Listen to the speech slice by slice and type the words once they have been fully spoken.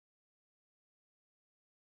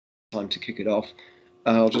time to kick it off.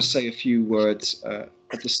 I'll just say a few words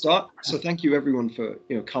at the start. So thank you everyone for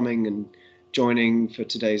coming and joining for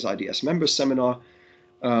today's IDS Members Seminar,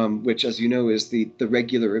 which, as you know, is the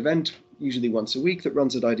regular event, usually once a week, that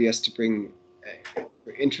runs at IDS to bring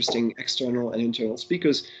interesting external and internal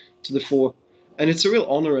speakers to the fore. And it's a real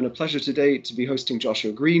honor and a pleasure today to be hosting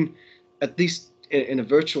Joshua Green, at least in a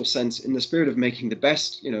virtual sense, in the spirit of making the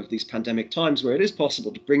best of these pandemic times, where it is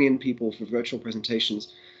possible to bring in people for virtual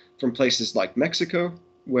presentations from places like Mexico,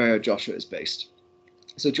 where Joshua is based.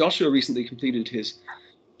 So Joshua recently completed his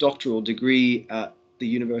doctoral degree at the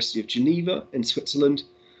University of Geneva in Switzerland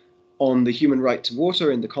on the human right to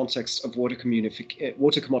water in the context of water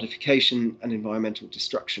commodification and environmental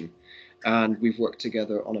destruction. And we've worked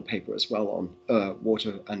together on a paper as well on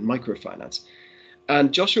water and microfinance.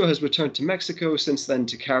 And Joshua has returned to Mexico since then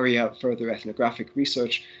to carry out further ethnographic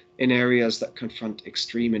research in areas that confront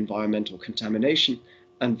extreme environmental contamination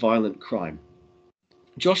and violent crime.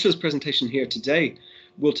 Joshua's presentation here today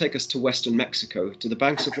will take us to Western Mexico, to the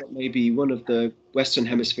banks of what may be one of the Western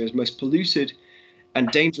Hemisphere's most polluted and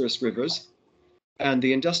dangerous rivers, and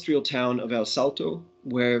the industrial town of El Salto,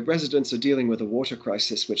 where residents are dealing with a water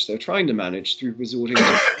crisis which they're trying to manage through resorting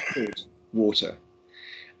to bottled water.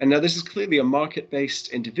 And now this is clearly a market-based,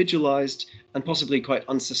 individualized, and possibly quite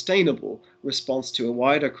unsustainable response to a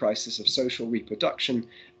wider crisis of social reproduction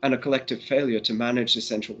and a collective failure to manage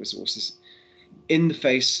essential resources in the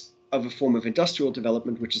face of a form of industrial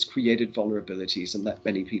development which has created vulnerabilities and let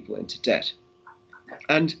many people into debt.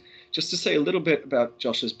 And just to say a little bit about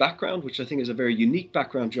Joshua's background, which I think is a very unique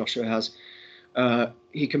background Joshua has,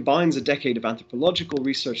 he combines a decade of anthropological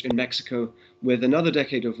research in Mexico with another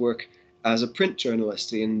decade of work as a print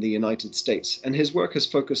journalist in the United States. And his work has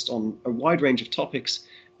focused on a wide range of topics,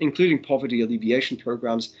 including poverty alleviation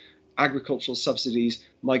programs, agricultural subsidies,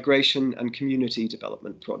 migration, and community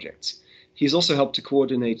development projects. He's also helped to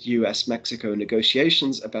coordinate US-Mexico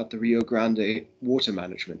negotiations about the Rio Grande water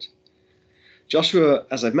management. Joshua,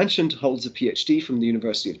 as I've mentioned, holds a PhD from the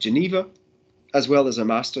University of Geneva, as well as a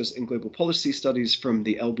master's in global policy studies from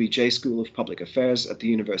the LBJ School of Public Affairs at the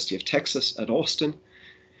University of Texas at Austin,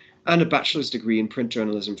 and a bachelor's degree in print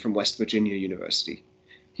journalism from West Virginia University.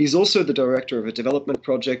 He's also the director of a development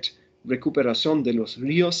project, Recuperación de los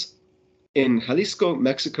Ríos, in Jalisco,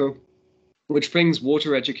 Mexico, which brings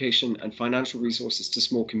water education and financial resources to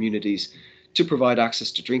small communities to provide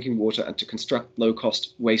access to drinking water and to construct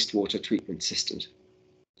low-cost wastewater treatment systems.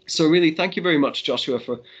 So really, thank you very much, Joshua,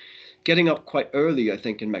 for getting up quite early, I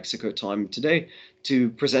think, in Mexico time today to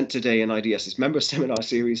present today in IDS's member seminar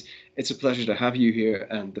series. It's a pleasure to have you here,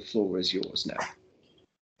 and the floor is yours now.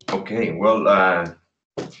 Okay, well,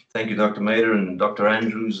 thank you, Dr. Mader and Dr.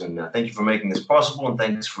 Andrews, and thank you for making this possible, and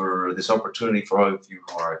thanks for this opportunity for all of you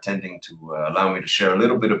who are attending to allow me to share a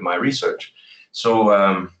little bit of my research. So,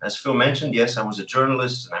 as Phil mentioned, yes, I was a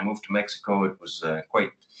journalist, and I moved to Mexico. It was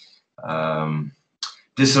quite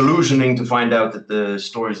disillusioning to find out that the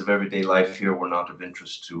stories of everyday life here were not of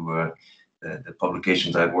interest to the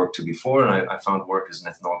publications I'd worked to before, and I found work as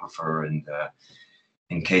an ethnographer and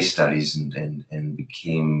in case studies and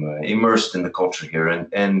became immersed in the culture here.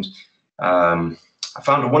 And I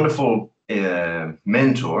found a wonderful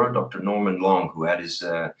mentor, Dr. Norman Long, who had his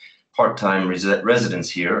part-time residence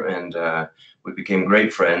here, and we became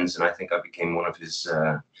great friends, and I think I became one of his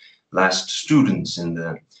last students in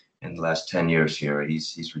the last 10 years here.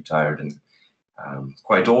 He's retired and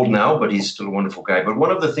quite old now, but he's still a wonderful guy. But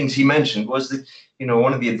one of the things he mentioned was that,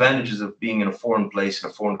 one of the advantages of being in a foreign place, in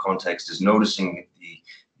a foreign context, is noticing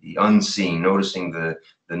the unseen, noticing the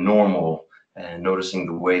normal, and noticing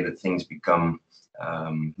the way that things become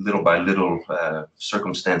little by little,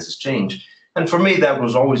 circumstances change. And for me, that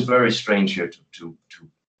was always very strange here to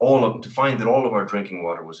find that all of our drinking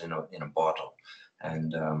water was in a bottle.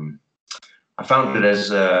 And I found it as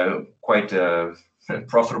quite a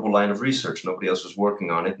profitable line of research. Nobody else was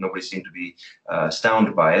working on it. Nobody seemed to be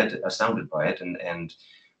astounded by it. And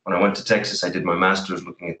when I went to Texas, I did my master's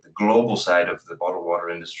looking at the global side of the bottled water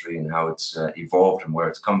industry and how it's evolved and where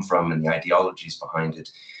it's come from and the ideologies behind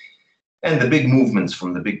it. And the big movements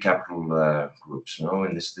from the big capital groups,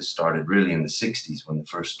 and this started really in the 60s when the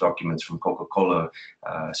first documents from Coca-Cola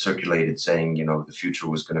circulated saying, the future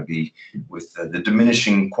was going to be with the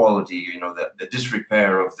diminishing quality, the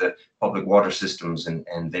disrepair of the public water systems,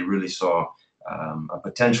 and they really saw a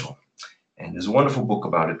potential. And there's a wonderful book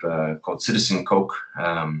about it called Citizen Coke,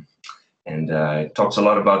 and it talks a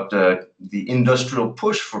lot about the industrial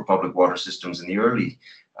push for public water systems in the early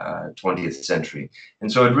 20th century.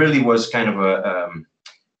 And so it really was kind of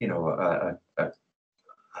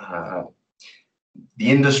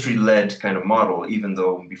industry-led kind of model, even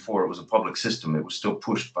though before it was a public system, it was still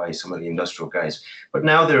pushed by some of the industrial guys. But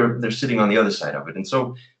now they're sitting on the other side of it. And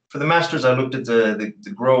so for the masters, I looked at the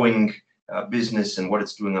growing business and what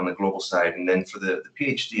it's doing on the global side. And then for the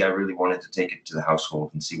PhD, I really wanted to take it to the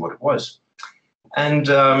household and see what it was. And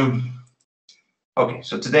okay,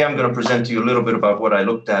 so today I'm going to present to you a little bit about what I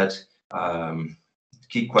looked at,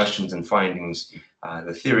 key questions and findings,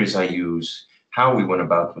 the theories I use, how we went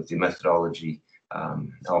about with the methodology.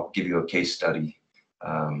 I'll give you a case study,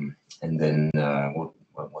 and then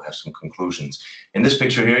we'll have some conclusions. In this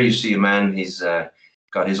picture here, you see a man, he's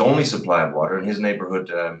got his only supply of water. In his neighborhood,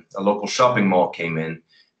 a local shopping mall came in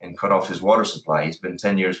and cut off his water supply. He's been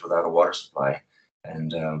 10 years without a water supply.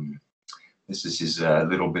 And this is his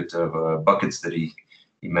little bit of buckets that he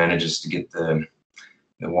manages to get the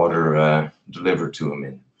water delivered to him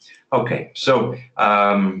in. Okay, so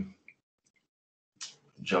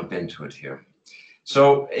jump into it here.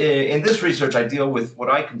 So in this research, I deal with what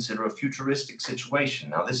I consider a futuristic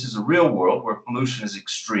situation. Now, this is a real world where pollution is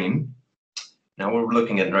extreme. Now, what we're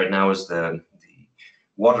looking at right now is the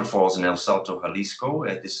waterfalls in El Salto, Jalisco.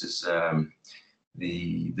 This is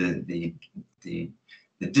the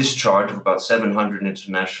discharge of about 700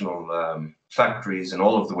 international factories, and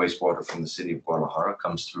all of the wastewater from the city of Guadalajara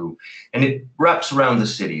comes through, and it wraps around the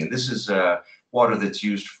city. And this is water that's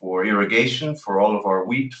used for irrigation, for all of our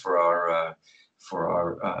wheat, for our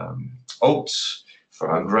oats, for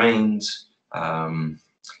our grains,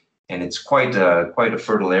 and it's quite a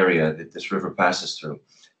fertile area that this river passes through.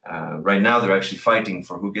 Right now, they're actually fighting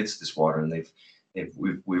for who gets this water, and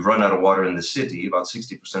we've run out of water in the city. About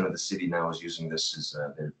 60% of the city now is using this as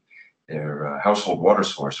their household water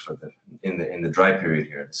source for in the dry period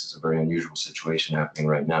here. This is a very unusual situation happening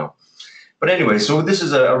right now. But anyway, so this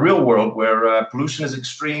is a real world where pollution is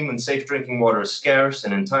extreme and safe drinking water is scarce,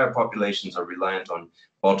 and entire populations are reliant on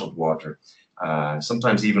bottled water,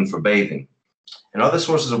 sometimes even for bathing. And other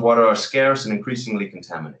sources of water are scarce and increasingly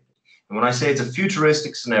contaminated. And when I say it's a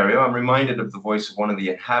futuristic scenario, I'm reminded of the voice of one of the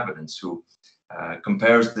inhabitants who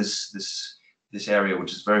compares this area,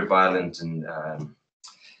 which is very violent, and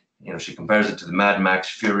she compares it to the Mad Max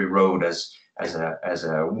Fury Road as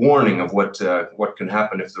a warning of what can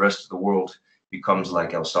happen if the rest of the world becomes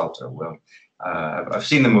like El Salto. Well, I've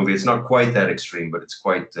seen the movie. It's not quite that extreme, but it's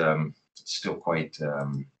still quite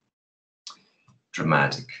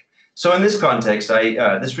dramatic. So in this context,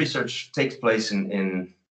 this research takes place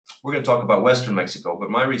in we're going to talk about Western Mexico, but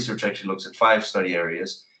my research actually looks at 5 study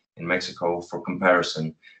areas in Mexico for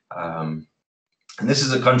comparison. And this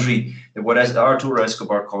is a country that what Arturo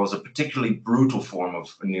Escobar calls a particularly brutal form of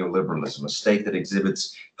neoliberalism, a state that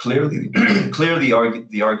exhibits clearly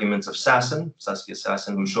the arguments of Saskia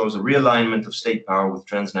Sassen, who shows a realignment of state power with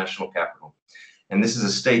transnational capital. And this is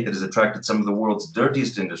a state that has attracted some of the world's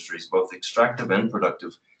dirtiest industries, both extractive and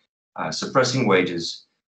productive, suppressing wages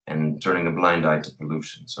and turning a blind eye to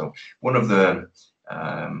pollution. So one of the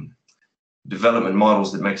development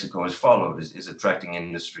models that Mexico has followed is attracting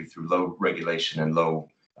industry through low regulation and low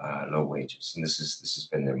wages, and this has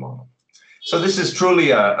been their model. So this is truly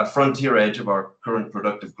a frontier edge of our current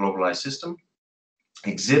productive globalized system,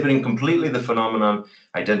 exhibiting completely the phenomenon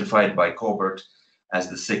identified by Colbert as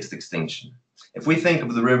the 6th extinction. If we think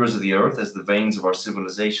of the rivers of the earth as the veins of our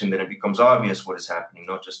civilization, then it becomes obvious what is happening,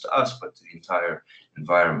 not just to us, but to the entire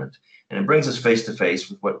environment. And it brings us face to face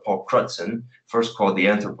with what Paul Crutzen first called the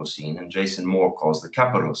Anthropocene and Jason Moore calls the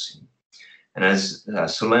Capitalocene. And as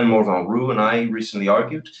Solène Morvan-Roux and I recently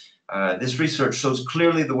argued, this research shows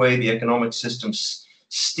clearly the way the economic system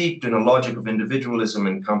steeped in a logic of individualism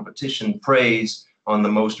and competition preys on the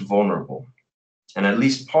most vulnerable. And at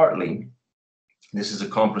least partly, this is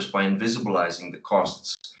accomplished by invisibilizing the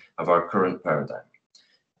costs of our current paradigm.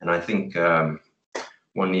 And I think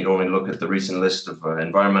one need only look at the recent list of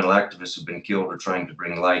environmental activists who've been killed or trying to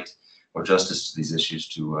bring light or justice to these issues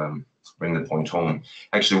to bring the point home.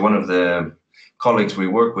 Actually, one of the colleagues we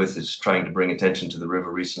work with is trying to bring attention to the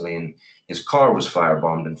river recently, and his car was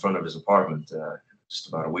firebombed in front of his apartment just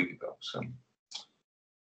about a week ago. So,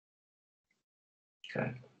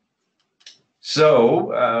 okay.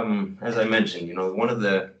 So, as I mentioned, one of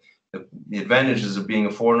the advantages of being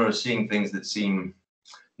a foreigner is seeing things that seem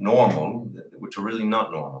normal, which are really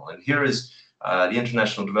not normal. And here is the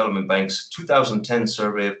International Development Bank's 2010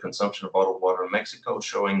 survey of consumption of bottled water in Mexico,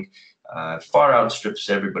 showing far outstrips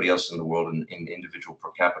everybody else in the world in individual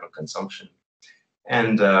per capita consumption.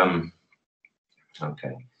 And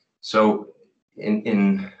okay, so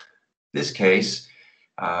in this case,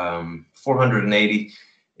 480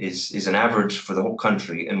 is an average for the whole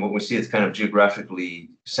country. And what we see, it's kind of geographically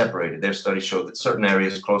separated. Their study showed that certain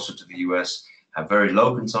areas closer to the US have very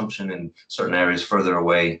low consumption, and certain areas further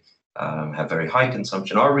away have very high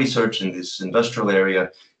consumption. Our research in this industrial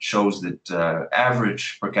area shows that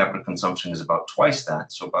average per capita consumption is about twice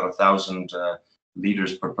that, so about 1,000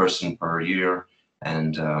 liters per person per year,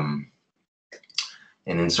 and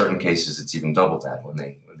in certain cases it's even double that when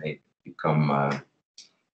they become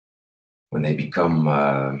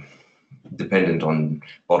dependent on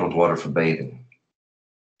bottled water for bathing.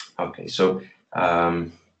 Okay, so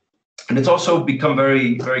and it's also become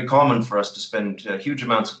very, very common for us to spend huge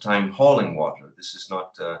amounts of time hauling water. This is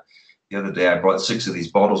not, the other day I brought 6 of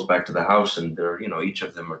these bottles back to the house, and they're, each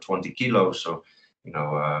of them are 20 kilos. So,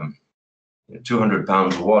 200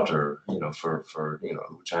 pounds of water, for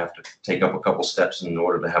which I have to take up a couple steps in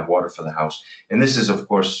order to have water for the house. And this is, of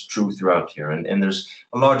course, true throughout here. And there's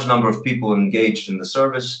a large number of people engaged in the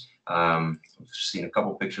service. I've seen a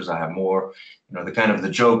couple pictures. I have more. The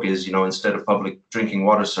joke is, instead of public drinking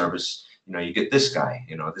water service, you get this guy.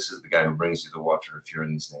 This is the guy who brings you the water if you're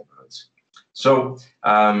in these neighborhoods. So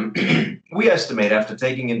we estimate, after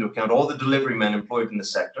taking into account all the delivery men employed in the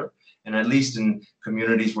sector, and at least in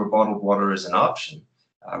communities where bottled water is an option,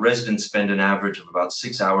 residents spend an average of about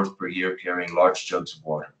 6 hours per year carrying large jugs of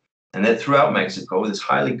water. And that throughout Mexico, this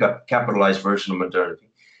highly capitalized version of modernity,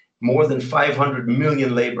 more than 500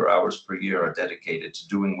 million labor hours per year are dedicated to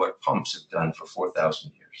doing what pumps have done for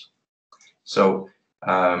 4,000 years. So,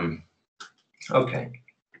 okay.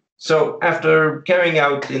 So after carrying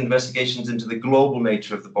out investigations into the global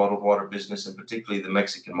nature of the bottled water business, and particularly the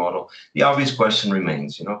Mexican model, the obvious question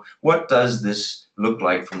remains, what does this look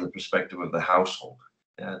like from the perspective of the household?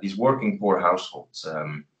 These working poor households,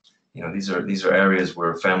 these are areas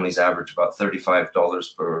where families average about 35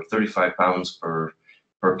 pounds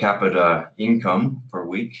per capita income per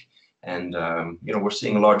week. And, we're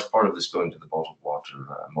seeing a large part of this going to the bottled water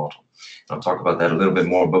model. I'll talk about that a little bit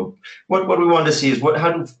more, but what we want to see is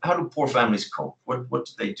how do poor families cope? What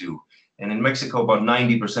do they do? And in Mexico, about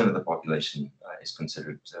 90% of the population is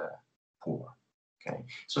considered poor. Okay,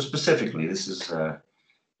 so specifically, this is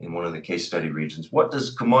in one of the case study regions. What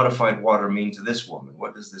does commodified water mean to this woman?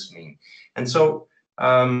 What does this mean? And so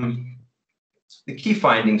the key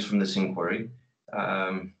findings from this inquiry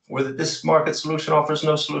were that this market solution offers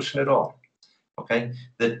no solution at all. Okay,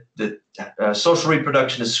 that social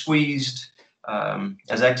reproduction is squeezed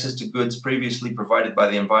as access to goods previously provided by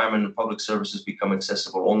the environment and public services become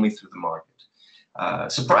accessible only through the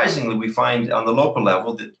market. Surprisingly, we find on the local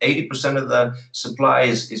level that 80% of the supply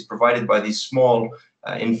is provided by these small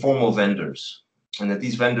informal vendors, and that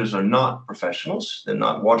these vendors are not professionals. They're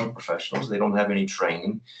not water professionals. They don't have any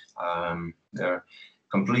training. They're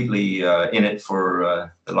completely in it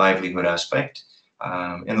for the livelihood aspect.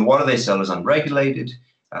 And the water they sell is unregulated.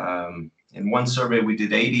 In one survey we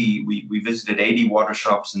did, we visited 80 water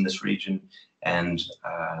shops in this region, and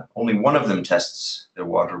only one of them tests their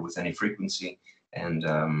water with any frequency. And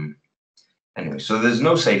anyway, so there's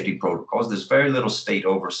no safety protocols. There's very little state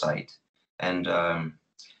oversight. And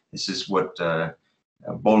this is what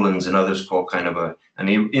Bollins and others call kind of an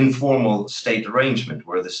informal state arrangement,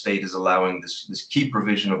 where the state is allowing this key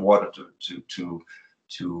provision of water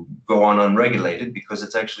to go on unregulated, because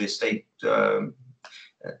it's actually it's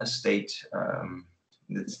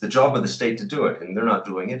the job of the state to do it, and they're not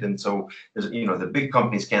doing it. And so the big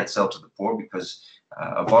companies can't sell to the poor, because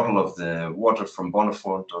a bottle of the water from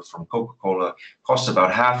Bonafont or from Coca-Cola costs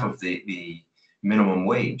about half of the minimum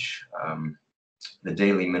wage, the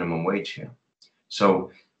daily minimum wage here. So,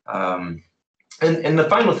 and the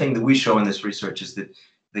final thing that we show in this research is that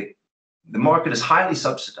the market is highly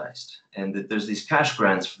subsidized, and that there's these cash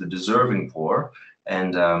grants for the deserving poor,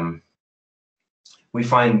 and we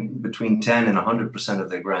find between 10 and 100% of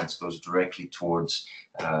their grants goes directly towards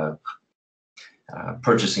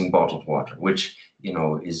purchasing bottled water, which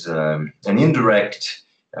is an indirect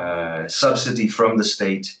subsidy from the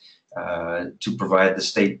state to provide the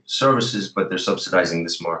state services, but they're subsidizing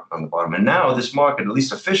this market on the bottom. And now this market, at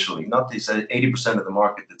least officially, not these 80% of the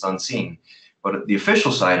market that's unseen, but the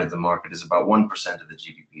official side of the market is about 1% of the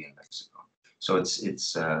GDP in Mexico. So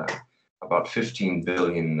it's about 15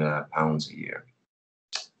 billion pounds a year.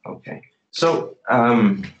 Okay, so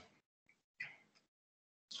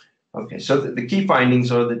so the key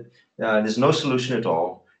findings are that there's no solution at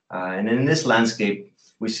all, and in this landscape,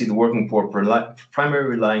 we see the working poor primarily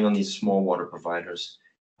relying on these small water providers,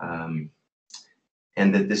 and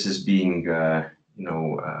that this is being,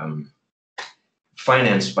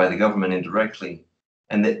 financed by the government indirectly,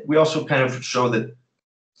 and that we also kind of show that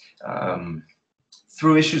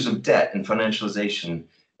through issues of debt and financialization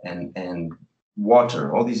and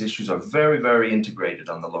water, all these issues are very, very integrated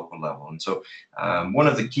on the local level. And so one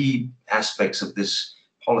of the key aspects of this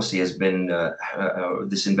policy has been,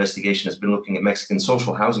 this investigation has been looking at Mexican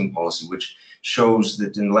social housing policy, which shows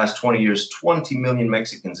that in the last 20 years, 20 million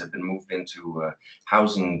Mexicans have been moved into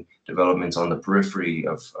housing developments on the periphery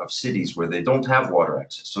of cities where they don't have water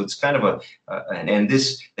access. So it's kind of and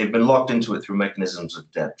this, they've been locked into it through mechanisms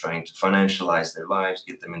of debt, trying to financialize their lives,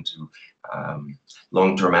 get them into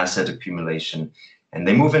long-term asset accumulation. And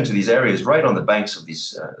they move into these areas right on the banks of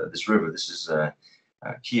this river. This is a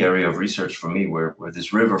key area of research for me, where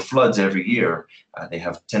this river floods every year. They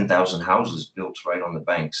have 10,000 houses built right on the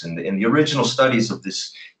banks. And the original studies of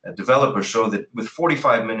this developer show that with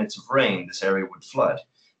 45 minutes of rain, this area would flood.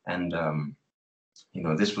 And you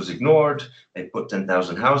know, this was ignored. They put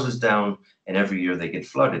 10,000 houses down, and every year they get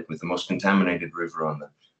flooded with the most contaminated river on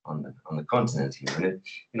the continent here. And it,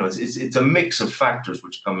 you know, it's a mix of factors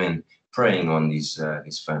which come in preying on these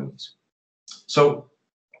families. So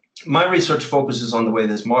my research focuses on the way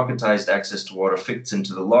this marketized access to water fits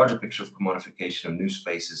into the larger picture of commodification of new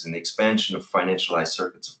spaces and the expansion of financialized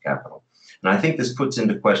circuits of capital. And I think this puts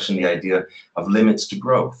into question the idea of limits to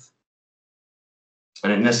growth.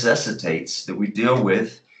 And it necessitates that we deal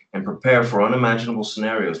with and prepare for unimaginable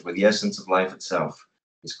scenarios where the essence of life itself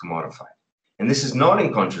is commodified. And this is not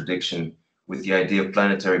in contradiction with the idea of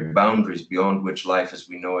planetary boundaries beyond which life as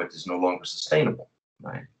we know it is no longer sustainable,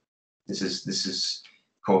 right? This is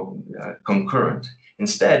concurrent.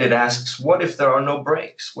 Instead, it asks, what if there are no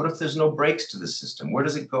breaks? What if there's no breaks to the system? Where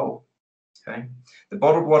does it go? Okay. The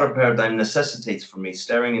bottled water paradigm necessitates for me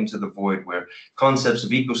staring into the void where concepts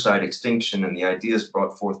of ecocide extinction and the ideas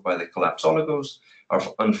brought forth by the collapsologos are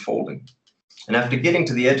unfolding. And after getting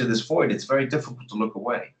to the edge of this void, it's very difficult to look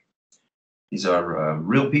away. These are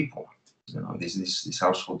real people. You know, these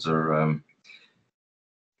households are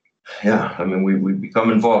yeah, I mean, we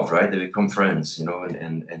become involved, right? They become friends, you know,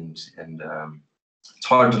 and it's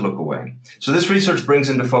hard to look away. So this research brings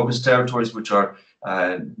into focus territories which are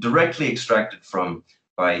directly extracted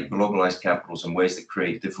by globalized capitals in ways that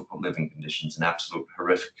create difficult living conditions and absolute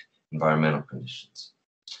horrific environmental conditions.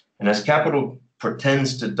 And as capital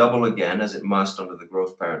pretends to double again, as it must under the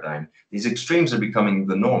growth paradigm, these extremes are becoming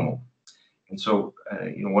the normal. And so,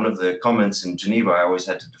 you know, one of the comments in Geneva I always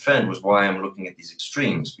had to defend was why I'm looking at these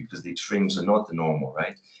extremes, because the extremes are not the normal,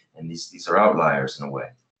 right? And these are outliers in a way.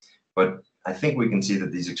 But I think we can see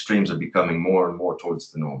that these extremes are becoming more and more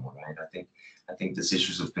towards the normal, right? I think this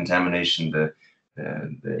issues of contamination, the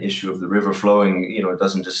issue of the river flowing, you know, it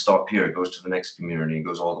doesn't just stop here. It goes to the next community. It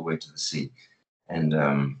goes all the way to the sea.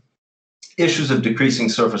 And issues of decreasing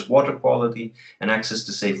surface water quality and access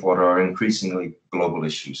to safe water are increasingly global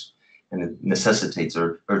issues, and it necessitates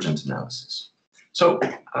urgent analysis. So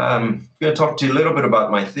I'm going to talk to you a little bit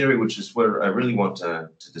about my theory, which is where I really want to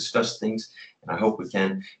discuss things, and I hope we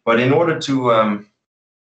can. But in order to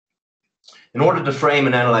frame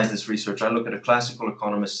and analyze this research, I look at a classical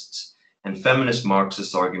economist's and feminist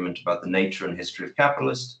Marxist argument about the nature and history of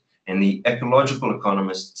capitalists, and the ecological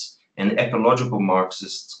economists and ecological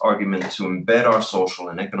Marxists' argument to embed our social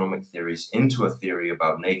and economic theories into a theory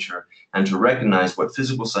about nature and to recognize what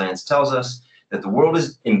physical science tells us, that the world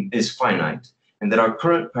is finite, and that our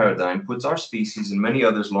current paradigm puts our species and many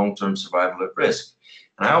others' long-term survival at risk.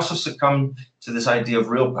 And I also succumb to this idea of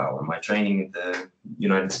real power. My training at the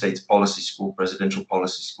United States Policy School, Presidential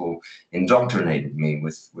Policy School, indoctrinated me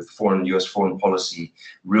with US foreign policy,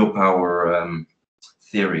 real power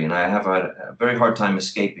theory, and I have a very hard time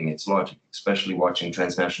escaping its logic, especially watching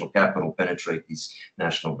transnational capital penetrate these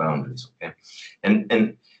national boundaries. Okay,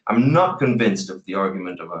 and I'm not convinced of the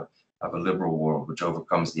argument of a liberal world which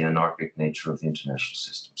overcomes the anarchic nature of the international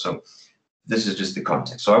system. So this is just the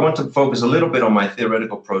context. So I want to focus a little bit on my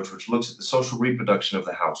theoretical approach, which looks at the social reproduction of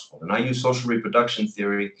the household. And I use social reproduction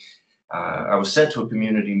theory. I was sent to a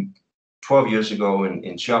community 12 years ago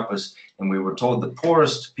in Chiapas, and we were told the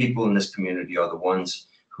poorest people in this community are the ones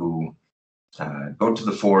who go to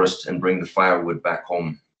the forest and bring the firewood back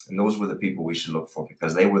home. And those were the people we should look for,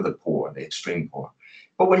 because they were the poor, the extreme poor.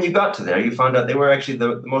 But when you got to there, you found out they were actually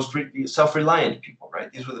the most self-reliant people,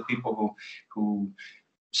 right? These were the people who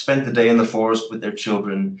spent the day in the forest with their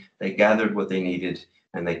children. They gathered what they needed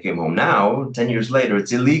and they came home. Now, 10 years later,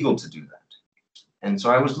 it's illegal to do that. And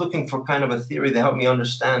so I was looking for kind of a theory to help me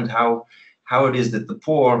understand how it is that the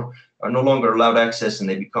poor are no longer allowed access and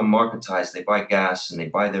they become marketized. They buy gas and they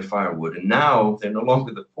buy their firewood. And now they're no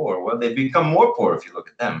longer the poor. Well, they become more poor if you look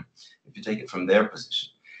at them, if you take it from their position.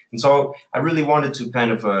 And so I really wanted to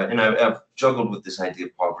kind of, and I've juggled with this idea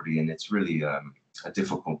of poverty, and it's really a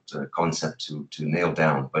difficult concept to nail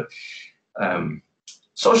down. But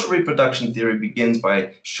Social reproduction theory begins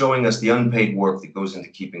by showing us the unpaid work that goes into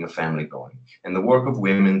keeping a family going, and the work of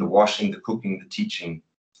women, the washing, the cooking, the teaching.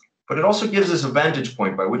 But it also gives us a vantage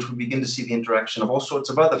point by which we begin to see the interaction of all sorts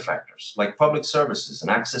of other factors, like public services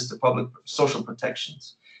and access to public social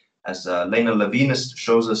protections. As Lena Levinas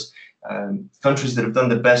shows us, countries that have done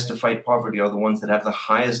the best to fight poverty are the ones that have the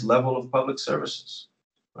highest level of public services,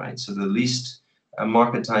 right? So the least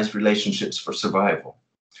marketized relationships for survival.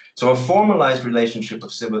 So a formalized relationship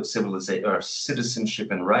of civilization or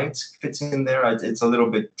citizenship and rights fits in there. It's a little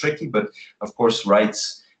bit tricky, but of course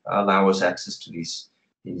rights allow us access to these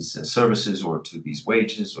services or to these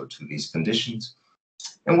wages or to these conditions.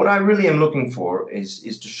 And what I really am looking for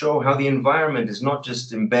is to show how the environment is not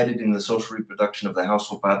just embedded in the social reproduction of the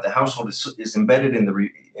household, but the household is embedded in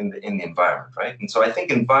the environment, right? And so I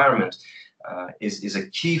think environment is a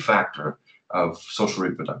key factor of social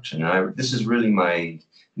reproduction. And this is really my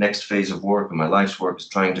next phase of work and my life's work, is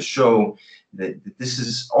trying to show that this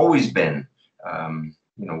has always been,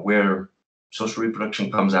 where social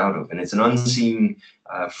reproduction comes out of, and it's an unseen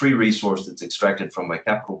free resource that's extracted from by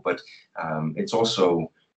capital, but it's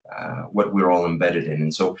also what we're all embedded in.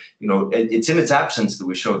 And so, it's in its absence that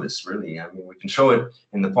we show this, really. I mean, we can show it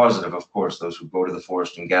in the positive, of course, those who go to the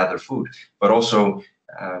forest and gather food, but also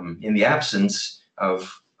in the absence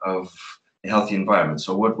of a healthy environment.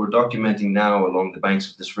 So what we're documenting now along the banks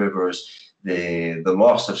of this river is the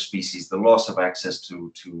loss of species, the loss of access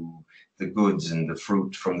to the goods and the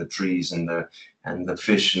fruit from the trees and the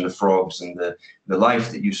fish and the frogs and the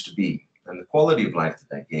life that used to be, and the quality of life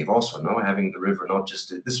that gave. Also, having the river, not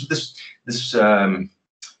just this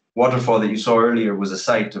waterfall that you saw earlier was a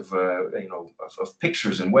site of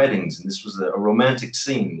pictures and weddings, and this was a romantic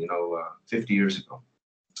scene 50 years ago.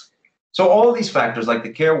 So all these factors, like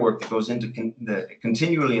the care work that goes into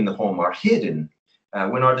continually in the home, are hidden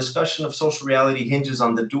when our discussion of social reality hinges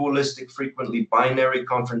on the dualistic, frequently binary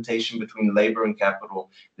confrontation between labor and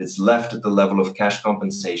capital that's left at the level of cash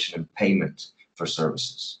compensation and payment for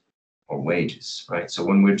services or wages, right? So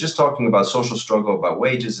when we're just talking about social struggle, about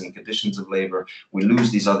wages and conditions of labor, we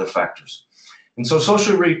lose these other factors. And so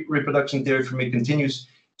social reproduction theory for me continues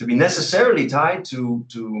to be necessarily tied to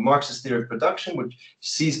Marxist theory of production, which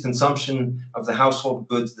sees consumption of the household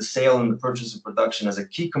goods, the sale and the purchase of production, as a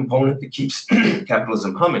key component that keeps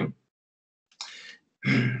capitalism humming.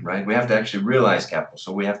 Right? We have to actually realize capital,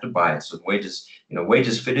 so we have to buy it. So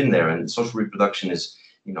wages fit in there, and social reproduction is,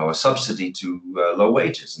 a subsidy to low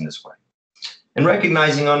wages in this way. And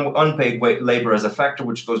recognizing unpaid labor as a factor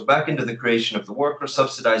which goes back into the creation of the worker,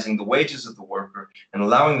 subsidizing the wages of the worker, and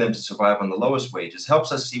allowing them to survive on the lowest wages,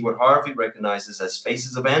 helps us see what Harvey recognizes as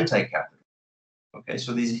spaces of anti-capital. Okay,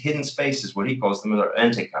 so these hidden spaces, what he calls them, are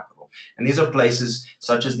anti-capital. And these are places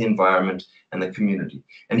such as the environment and the community.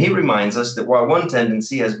 And he reminds us that while one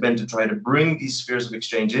tendency has been to try to bring these spheres of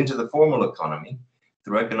exchange into the formal economy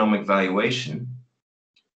through economic valuation,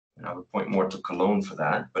 and I would point more to Cologne for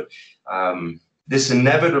that, but this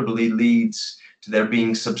inevitably leads to their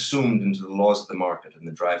being subsumed into the laws of the market and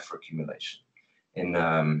the drive for accumulation. In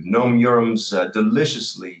Noam Urum's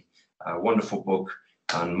deliciously wonderful book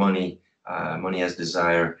on money, Money as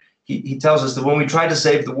Desire, he tells us that when we try to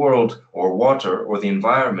save the world or water or the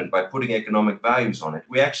environment by putting economic values on it,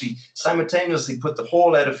 we actually simultaneously put the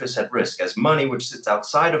whole edifice at risk, as money, which sits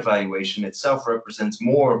outside of valuation, itself represents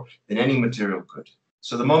more than any material good.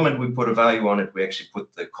 So the moment we put a value on it, we actually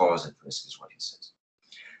put the cause at risk, is what he says.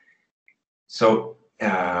 So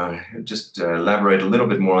just elaborate a little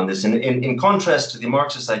bit more on this. In contrast to the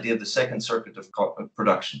Marxist idea of the second circuit of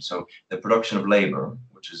production, so the production of labor,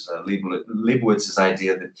 which is Leibowitz's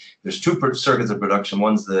idea that there's two circuits of production.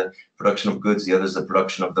 One's the production of goods, the other is the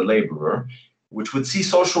production of the laborer, which would see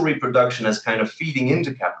social reproduction as kind of feeding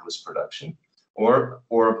into capitalist production. Or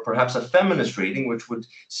perhaps a feminist reading, which would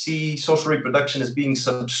see social reproduction as being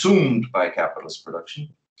subsumed by capitalist production.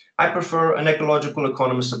 I prefer an ecological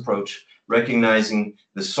economist approach, recognizing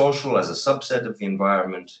the social as a subset of the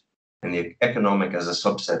environment and the economic as a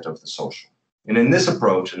subset of the social. And in this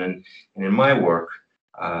approach, and in my work,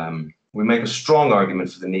 we make a strong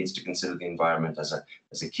argument for the needs to consider the environment as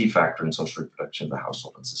a key factor in social reproduction of the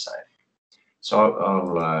household and society. So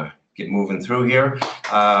I'll get moving through here.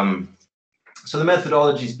 So the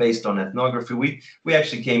methodology is based on ethnography. We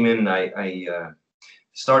actually came in, I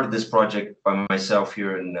started this project by myself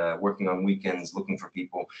here and working on weekends, looking for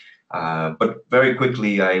people. But very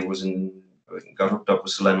quickly I got hooked up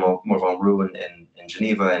with Solène Morvan-Roux in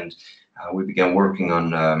Geneva, and we began working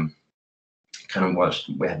on kind of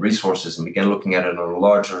we had resources and began looking at it on a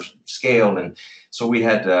larger scale. And so we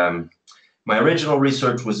had My original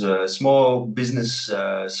research was a small business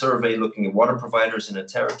survey looking at water providers in a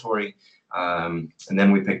territory, and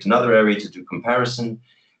then we picked another area to do comparison.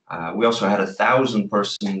 We also had a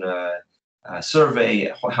 1,000-person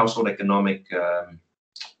survey, household economic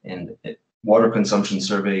and water consumption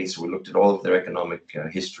survey, so we looked at all of their economic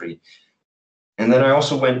history. And then I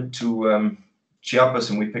also went to Chiapas,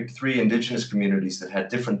 and we picked 3 indigenous communities that had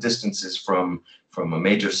different distances from a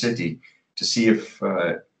major city to see if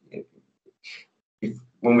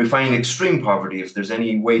when we find extreme poverty, if there's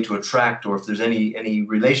any way to attract, or if there's any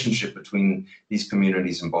relationship between these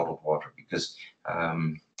communities and bottled water, because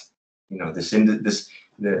you know,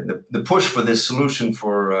 the push for this solution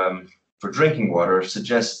for drinking water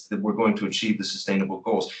suggests that we're going to achieve the sustainable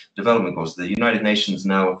goals, development goals. The United Nations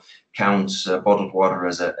now counts bottled water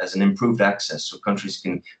as an improved access, so countries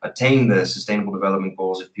can attain the sustainable development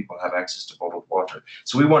goals if people have access to bottled water.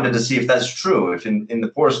 So we wanted to see if that's true. If in the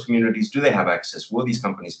poorest communities, do they have access? Will these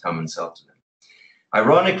companies come and sell to them?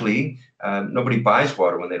 Ironically, nobody buys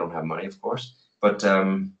water when they don't have money, of course, but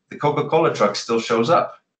the Coca-Cola truck still shows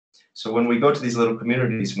up. So when we go to these little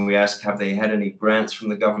communities and we ask, have they had any grants from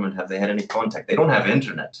the government? Have they had any contact? They don't have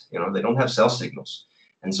internet, you know, they don't have cell signals.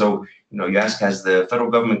 And so, you know, you ask, has the federal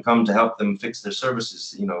government come to help them fix their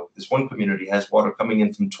services? You know, this one community has water coming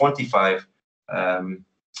in from 25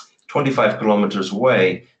 kilometers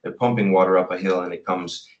away. They're pumping water up a hill, and it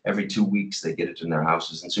comes every 2 weeks. They get it in their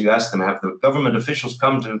houses. And so you ask them, have the government officials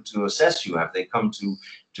come to assess you? Have they come to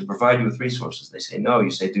provide you with resources? They say no. You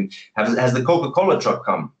say, has the Coca-Cola truck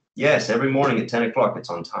come? Yes, every morning at 10 o'clock, it's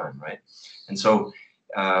on time, right? And so,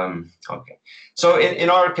 okay. So in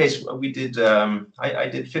our case, we did, I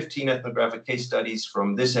did 15 ethnographic case studies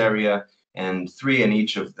from this area and 3 in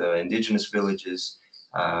each of the indigenous villages.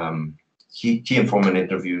 Key informant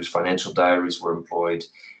interviews, financial diaries were employed,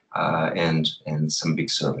 and some big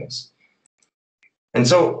surveys. And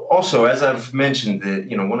so also, as I've mentioned,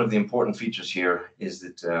 you know, one of the important features here is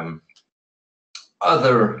that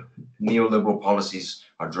other neoliberal policies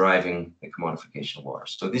are driving the commodification of water.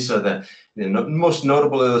 So these are the most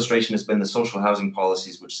notable illustration has been the social housing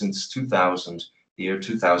policies, which since 2000, the year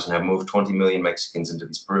 2000, have moved 20 million Mexicans into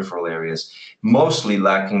these peripheral areas, mostly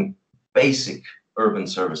lacking basic urban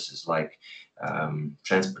services like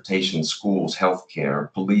transportation, schools,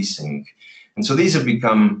 healthcare, policing. And so these have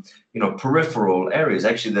become, you know, peripheral areas.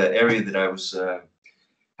 Actually, the area that I was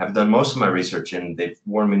have done most of my research in, they've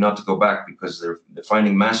warned me not to go back because they're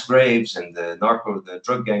finding mass graves, and the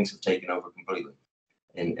drug gangs have taken over completely.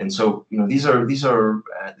 And so, you know, these are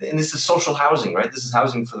and this is social housing, right? This is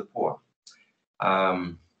housing for the poor.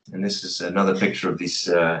 And this is another picture of these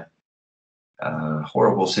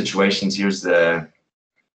horrible situations. Here's the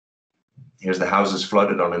houses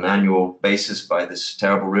flooded on an annual basis by this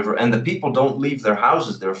terrible river, and the people don't leave their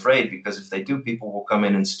houses. They're afraid, because if they do, people will come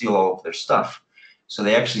in and steal all of their stuff. So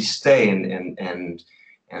they actually stay and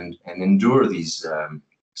endure these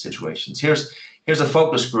situations. Here's a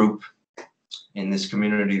focus group in this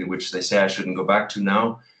community, which they say I shouldn't go back to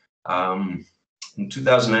now. In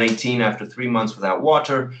 2018, after 3 months without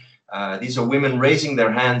water, these are women raising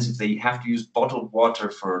their hands if they have to use bottled water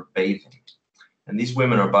for bathing. And these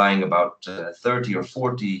women are buying about 30 or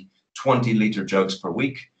 40 20-liter jugs per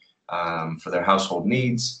week for their household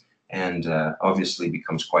needs. And obviously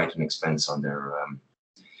becomes quite an expense on their,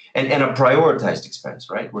 and a prioritized expense,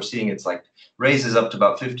 right? We're seeing it's like raises up to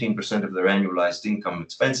about 15% of their annualized income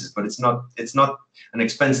expenses, but it's not an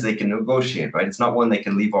expense they can negotiate, right? It's not one they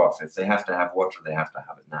can leave off. If they have to have water, they have to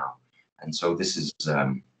have it now. And so this is,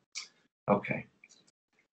 okay.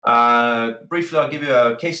 Briefly, I'll give you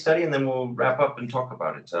a case study and then we'll wrap up and talk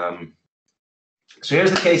about it. So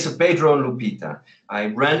here's the case of Pedro and Lupita. I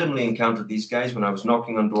randomly encountered these guys when I was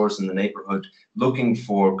knocking on doors in the neighborhood looking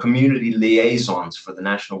for community liaisons for the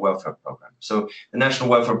National Welfare Program. So the National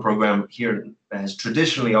Welfare Program here has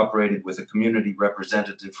traditionally operated with a community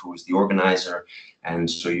representative who is the organizer.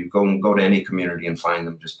 And so you go to any community and find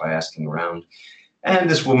them just by asking around. And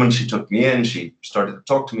this woman, she took me in, she started to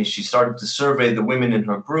talk to me. She started to survey the women in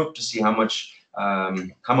her group to see how much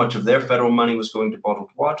of their federal money was going to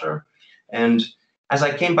bottled water. And as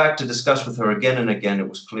I came back to discuss with her again and again, it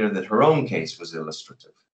was clear that her own case was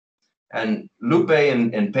illustrative. And Lupe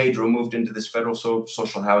and Pedro moved into this federal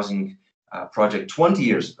social housing project 20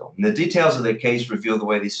 years ago. And the details of their case reveal the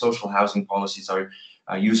way these social housing policies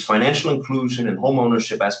use financial inclusion and home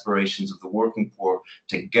ownership aspirations of the working poor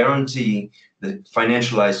to guarantee the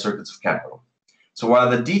financialized circuits of capital. So while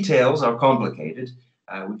the details are complicated,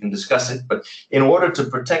 we can discuss it, but in order to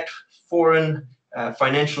protect foreign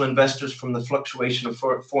financial investors from the fluctuation of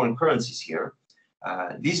foreign currencies here,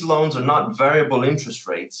 these loans are not variable interest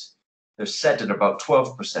rates. they're set at about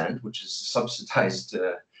 12%, which is a subsidized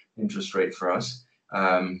interest rate for us.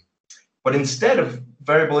 But instead of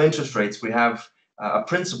variable interest rates, we have a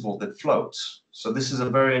principal that floats. So this is a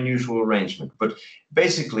very unusual arrangement. But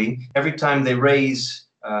basically, every time they raise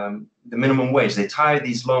the minimum wage, they tie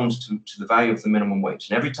these loans to the value of the minimum wage.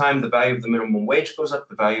 And every time the value of the minimum wage goes up,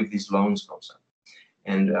 the value of these loans goes up.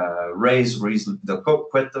 And Reyes del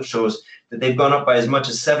Cueto shows that they've gone up by as much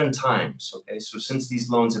as 7 times. Okay, so since these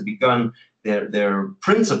loans have begun, their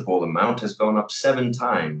principal amount has gone up 7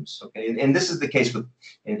 times. Okay, and this is the case with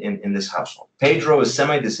in this household. Pedro is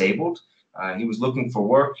semi-disabled. He was looking for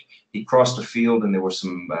work. He crossed a field, and there were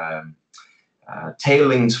some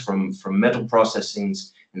tailings from metal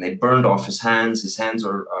processings, and they burned off his hands. His hands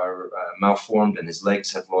are malformed, and his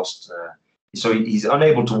legs have lost. So he's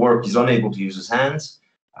unable to work. He's unable to use his hands.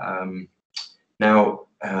 Now,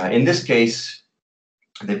 in this case,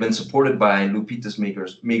 they've been supported by Lupita's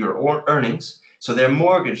meager earnings. So their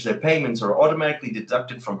mortgage, their payments are automatically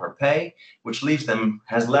deducted from her pay, which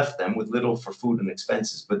has left them with little for food and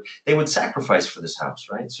expenses. But they would sacrifice for this house,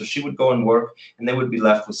 right? So she would go and work, and they would be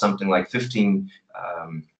left with something like 15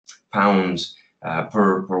 pounds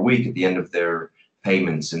per week at the end of their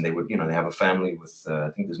payments. And they would, they have a family with, I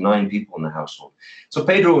think there's 9 people in the household. So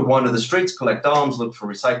Pedro would wander the streets, collect alms, look for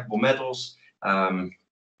recyclable metals.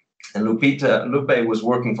 And Lupe was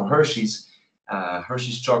working for Hershey's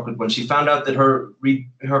chocolate. When she found out that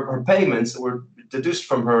her payments that were deduced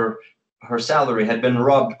from her salary had been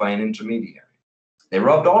robbed by an intermediary. They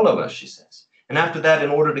robbed all of us, she says. And after that,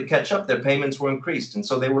 in order to catch up, their payments were increased. And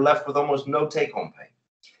so they were left with almost no take-home pay.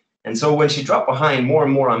 And so when she dropped behind more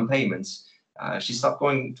and more on payments, she stopped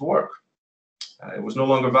going to work. It was no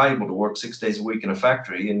longer valuable to work 6 days a week in a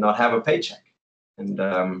factory and not have a paycheck. And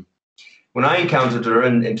when I encountered her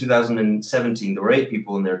in 2017, there were 8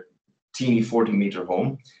 people in their teeny 40-meter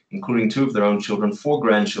home, including 2 of their own children, 4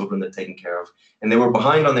 grandchildren they'd taken care of. And they were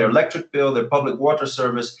behind on their electric bill, their public water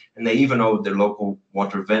service, and they even owed their local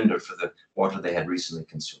water vendor for the water they had recently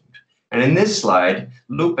consumed. And in this slide,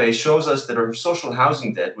 Lupe shows us that her social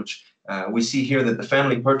housing debt, which we see here that the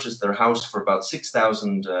family purchased their house for about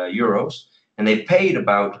 6,000 euros, and they paid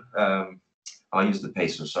about, I'll use the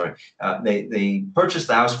pesos, sorry. They purchased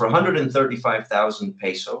the house for 135,000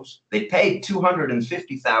 pesos. They paid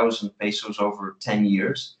 250,000 pesos over 10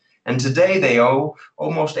 years. And today they owe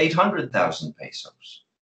almost 800,000 pesos.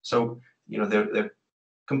 So, they're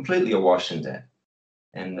completely awash in debt.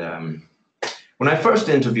 And when I first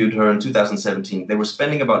interviewed her in 2017, they were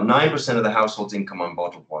spending about 9% of the household's income on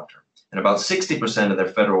bottled water and about 60% of their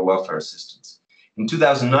federal welfare assistance. In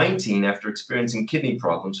 2019, after experiencing kidney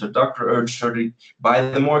problems, her doctor urged her to buy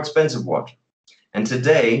the more expensive water. And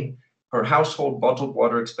today, her household bottled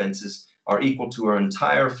water expenses are equal to her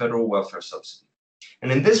entire federal welfare subsidy.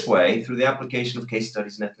 And in this way, through the application of case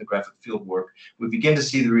studies and ethnographic fieldwork, we begin to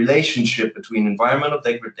see the relationship between environmental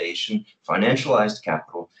degradation, financialized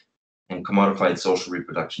capital, and commodified social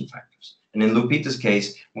reproduction factors. And in Lupita's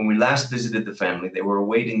case, when we last visited the family, they were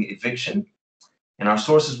awaiting eviction. And our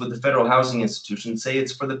sources with the Federal Housing Institution say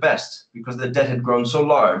it's for the best because the debt had grown so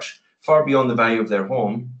large, far beyond the value of their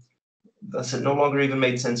home, thus it no longer even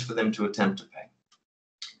made sense for them to attempt to pay.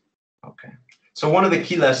 Okay. So one of the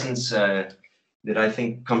key lessons that I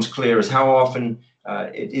think comes clear is how often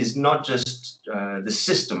it is not just the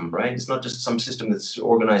system, right? It's not just some system that's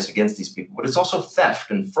organized against these people, but it's also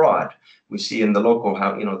theft and fraud. We see in the local,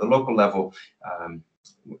 the local level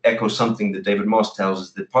echoes something that David Moss tells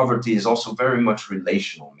us, that poverty is also very much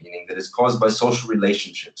relational, meaning that it's caused by social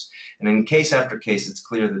relationships. And in case after case, it's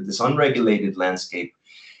clear that this unregulated landscape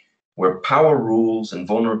where power rules and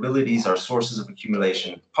vulnerabilities are sources of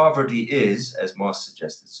accumulation, poverty is, as Moss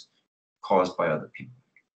suggests, caused by other people.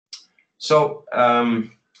 So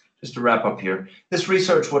just to wrap up here, this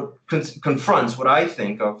research confronts what I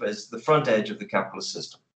think of as the front edge of the capitalist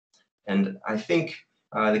system. And I think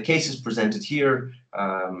the cases presented here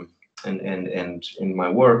and in my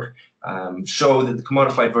work show that the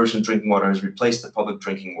commodified version of drinking water has replaced the public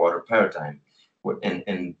drinking water paradigm.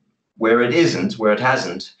 And where it isn't, where it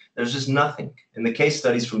hasn't, there's just nothing. In the case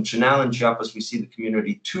studies from Chinal and Chiapas, we see the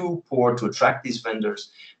community too poor to attract these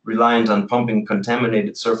vendors, reliant on pumping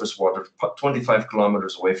contaminated surface water 25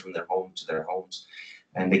 kilometers away from their home to their homes.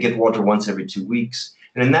 And they get water once every 2 weeks.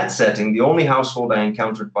 And in that setting, the only household I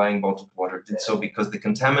encountered buying bottled water did so because the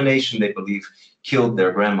contamination, they believe, killed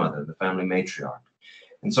their grandmother, the family matriarch.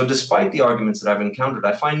 And so despite the arguments that I've encountered,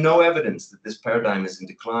 I find no evidence that this paradigm is in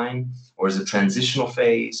decline or is a transitional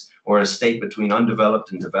phase or a state between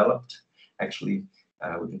undeveloped and developed. Actually,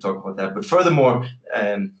 we can talk about that. But furthermore,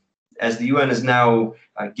 as the UN is now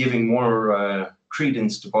giving more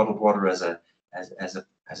credence to bottled water as a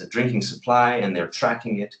drinking supply, and they're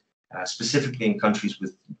tracking it specifically in countries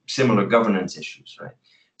with similar governance issues, right?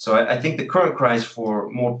 So I think the current cries for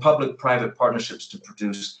more public-private partnerships to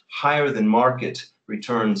produce higher than market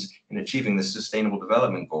returns in achieving the Sustainable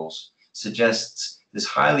Development Goals suggests this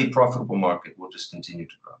highly profitable market will just continue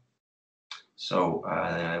to grow. So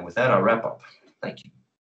with that, I'll wrap up. Thank you.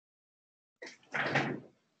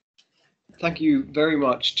 Thank you very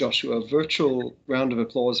much, Joshua. A virtual round of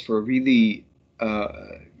applause for a really,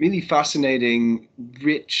 really fascinating,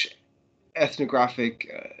 rich ethnographic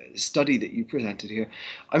study that you presented here.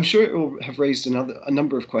 I'm sure it will have raised a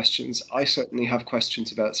number of questions. I certainly have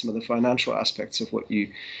questions about some of the financial aspects of what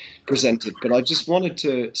you presented, but I just wanted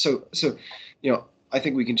to, I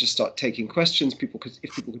think we can just start taking questions. If people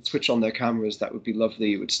could switch on their cameras, that would be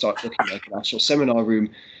lovely. It would start looking like an actual seminar room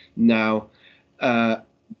now.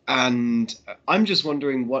 And I'm just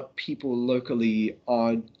wondering what people locally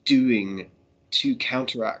are doing to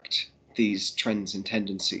counteract these trends and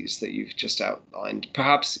tendencies that you've just outlined.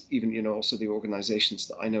 Perhaps even, also the organizations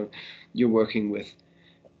that I know you're working with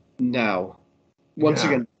now. Once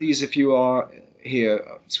again, please, if you are here,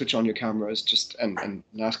 switch on your cameras just and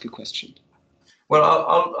ask a question.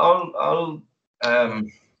 Well,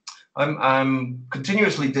 I'm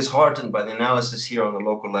continuously disheartened by the analysis here on the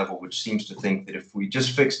local level, which seems to think that if we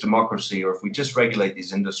just fix democracy or if we just regulate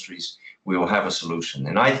these industries, we will have a solution.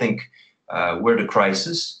 And I think we're at a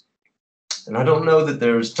crisis. And I don't know that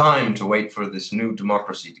there's time to wait for this new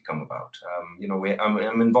democracy to come about.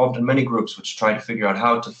 I'm involved in many groups which try to figure out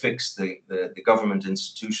how to fix the government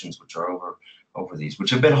institutions which are over these, which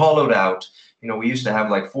have been hollowed out. We used to have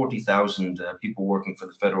like 40,000 people working for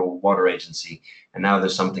the Federal Water Agency, and now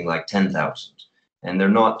there's something like 10,000. And they're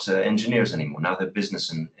not engineers anymore. Now they're business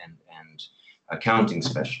and accounting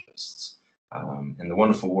specialists. And the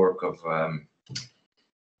wonderful work of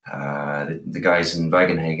the guys in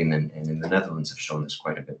Wagenhagen and in the Netherlands have shown this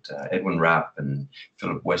quite a bit. Edwin Rapp and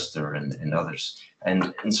Philip Wester and others.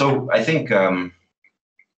 And so I think,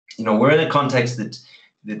 we're in a context that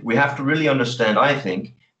we have to really understand, I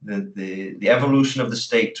think, the evolution of the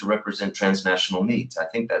state to represent transnational needs. I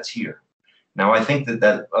think that's here. Now, I think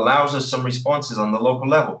that allows us some responses on the local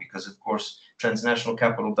level, because, of course, transnational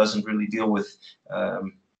capital doesn't really deal with,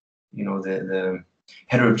 the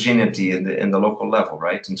heterogeneity in the local level,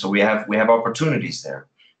 right? And so we have opportunities there.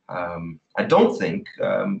 I don't think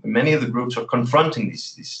many of the groups are confronting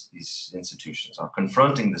these institutions, are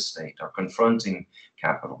confronting the state, are confronting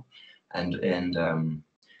capital, and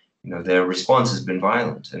their response has been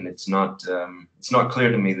violent, and it's not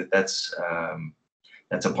clear to me that that's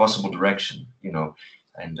a possible direction,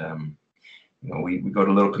 and we go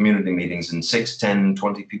to little community meetings and 6, 10,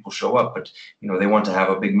 20 people show up, but they want to have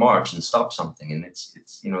a big march and stop something, and it's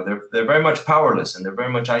they're very much powerless and they're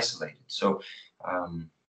very much isolated. So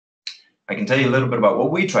I can tell you a little bit about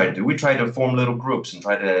what we try to do. We try to form little groups and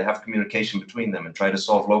try to have communication between them and try to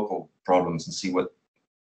solve local problems and see what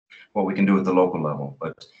we can do at the local level.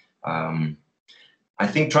 But I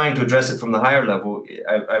think trying to address it from the higher level,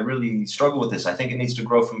 I really struggle with this. I think it needs to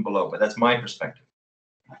grow from below, but that's my perspective.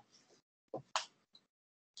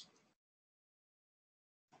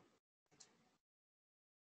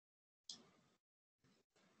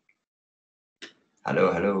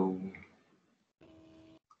 Hello.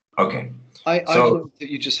 Okay. I know that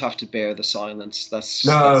you just have to bear the silence.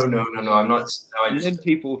 No. I'm not. No, and then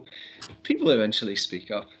people eventually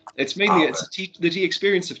speak up. It's mainly the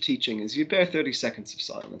experience of teaching is you bear 30 seconds of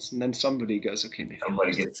silence, and then somebody goes, okay, maybe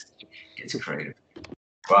somebody gets creative.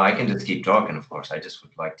 Well, I can just keep talking, of course. I just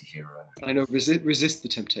would like to hear. I know. Resist the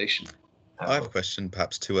temptation. I have a question,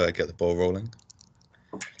 perhaps to get the ball rolling.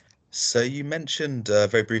 So you mentioned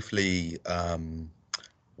very briefly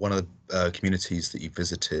one of the communities that you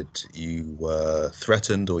visited, you were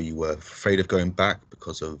threatened or you were afraid of going back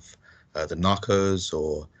because of the narcos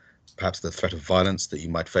or perhaps the threat of violence that you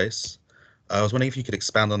might face. I was wondering if you could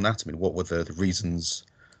expand on that. I mean, what were the reasons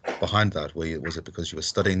behind that? Was it because you were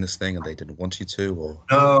studying this thing and they didn't want you to? Or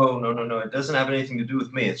No. It doesn't have anything to do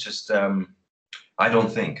with me. It's just I don't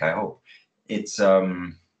think. I hope it's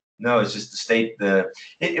no. It's just the state.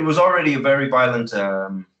 It was already a very violent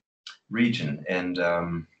region, and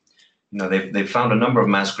they've found a number of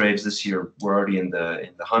mass graves this year. We're already in the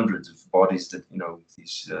hundreds of bodies that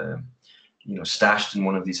these stashed in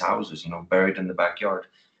one of these houses, buried in the backyard,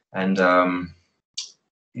 and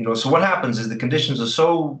so what happens is the conditions are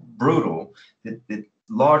so brutal that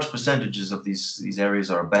large percentages of these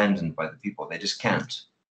areas are abandoned by the people. They just can't.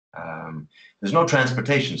 There's no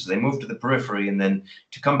transportation, so they move to the periphery, and then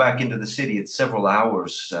to come back into the city, it's several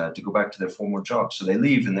hours to go back to their former jobs. So they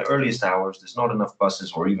leave in the earliest hours. There's not enough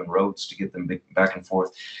buses or even roads to get them back and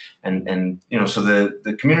forth, and you know, so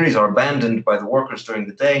the communities are abandoned by the workers during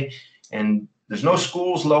the day, and there's no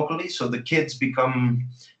schools locally, so the kids become,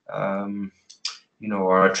 you know,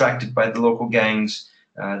 are attracted by the local gangs.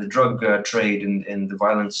 The drug trade and the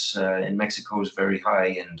violence in Mexico is very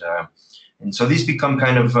high, and so these become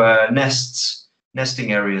kind of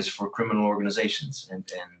nesting areas for criminal organizations,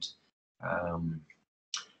 and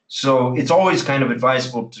so it's always kind of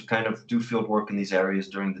advisable to kind of do field work in these areas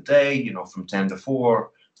during the day, you know, from 10 to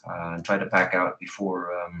 4, and try to pack out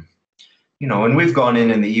before, you know, and we've gone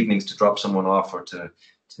in the evenings to drop someone off or to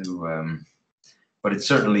but it's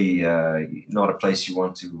certainly not a place you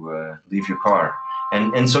want to leave your car.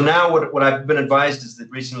 And so now what I've been advised is that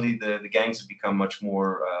recently the gangs have become much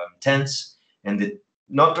more tense, and that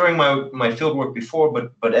not during my field work before,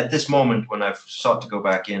 but at this moment when I've sought to go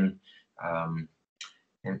back in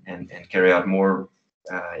and carry out more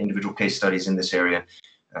individual case studies in this area,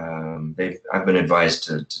 I've been advised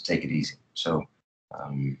to take it easy. So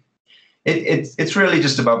it's really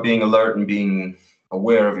just about being alert and being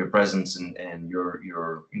aware of your presence and your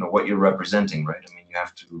you know, what you're representing, right? I mean, you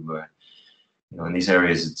have to you know, in these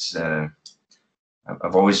areas, it's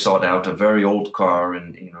I've always sought out a very old car,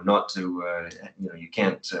 and you know, not to you know, you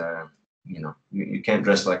can't you know, you can't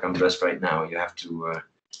dress like I'm dressed right now. You have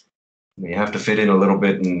to fit in a little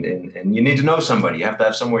bit, and you need to know somebody. You have to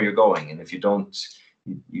have somewhere you're going, and if you don't,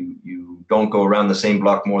 you don't go around the same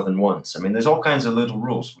block more than once. I mean, there's all kinds of little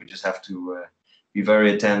rules. We just have to be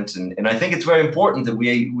very attentive, and I think it's very important that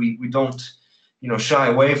we don't, you know, shy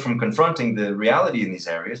away from confronting the reality in these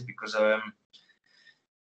areas, because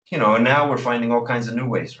you know, and now we're finding all kinds of new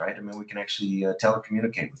ways, right? I mean, we can actually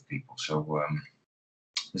telecommunicate with people. So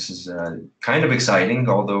this is kind of exciting,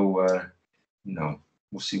 although, you know,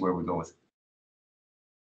 we'll see where we go with it.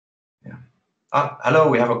 Yeah. Hello,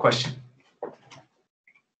 we have a question.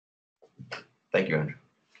 Thank you, Andrew.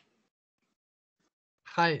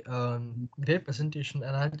 Hi, great presentation.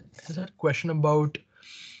 And I just had a question about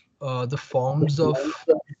the forms of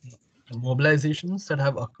mobilizations that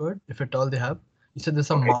have occurred, if at all they have. You said there's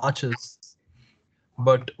some marches,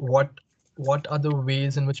 but what are the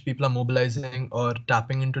ways in which people are mobilizing or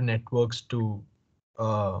tapping into networks to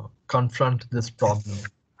confront this problem?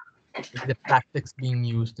 The tactics being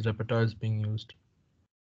used, the repertoires being used.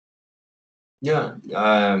 Yeah,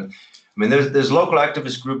 I mean, there's local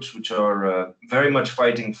activist groups which are very much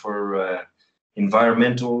fighting for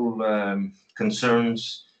environmental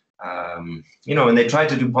concerns, you know, and they try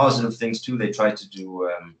to do positive things too. They try to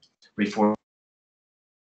do reform.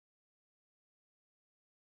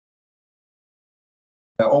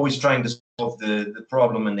 They're always trying to solve the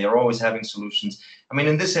problem, and they're always having solutions. I mean,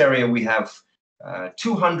 in this area, we have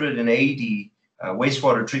 280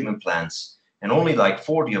 wastewater treatment plants, and only like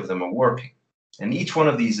 40 of them are working. And each one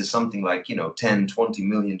of these is something like, you know, $10–20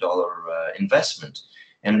 million investment.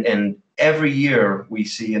 And every year we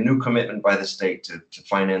see a new commitment by the state to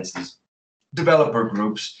finance these developer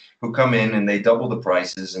groups who come in and they double the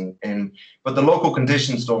prices, but the local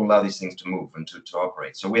conditions don't allow these things to move and to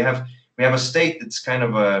operate. So we have a state that's kind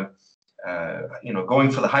of you know,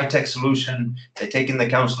 going for the high-tech solution. They take in the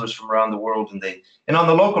councillors from around the world, and on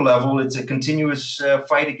the local level, it's a continuous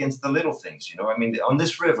fight against the little things. You know, I mean, on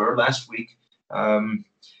this river last week,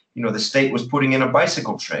 you know, the state was putting in a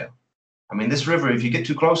bicycle trail. I mean, this river, if you get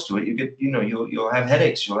too close to it, you know, you'll have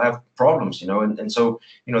headaches, you'll have problems, you know, and so,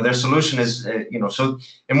 you know, their solution is, you know, so,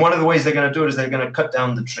 and one of the ways they're going to do it is they're going to cut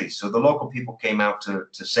down the trees. So the local people came out to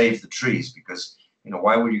save the trees, because, you know,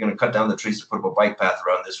 why were you going to cut down the trees to put up a bike path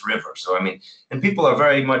around this river? So, I mean, and people are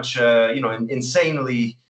very much, you know,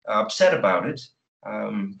 insanely upset about it.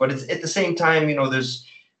 But it's, at the same time, you know, there's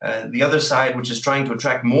the other side, which is trying to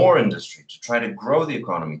attract more industry, to try to grow the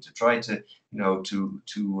economy, to try to, you know,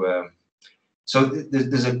 so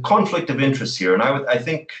there's a conflict of interest here. And I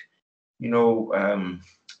think, you know,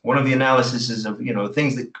 one of the analyses of, you know,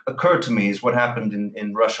 things that occurred to me is what happened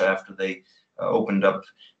in Russia after they opened up.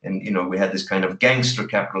 And, you know, we had this kind of gangster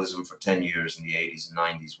capitalism for 10 years in the 80s and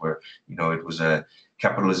 90s, where, you know, it was a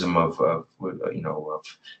capitalism of you know,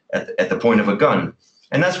 at the point of a gun.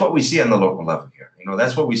 And that's what we see on the local level here. You know,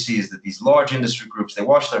 that's what we see, is that these large industry groups, they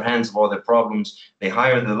wash their hands of all their problems. They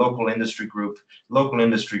hire the local industry group. Local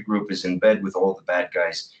industry group is in bed with all the bad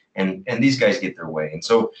guys, and these guys get their way. And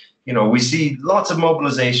so, you know, we see lots of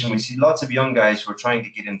mobilization. We see lots of young guys who are trying to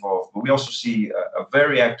get involved, but we also see a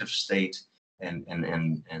very active state and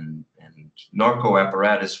narco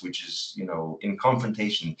apparatus, which is, you know, in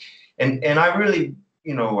confrontation. And I really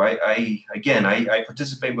you know, I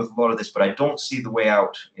participate with a lot of this, but I don't see the way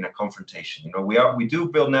out in a confrontation. You know, we do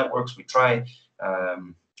build networks. We try.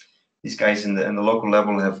 These guys in the local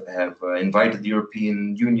level have invited the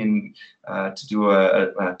European Union to do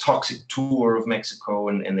a toxic tour of Mexico,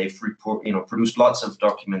 and they've produced lots of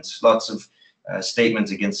documents, lots of statements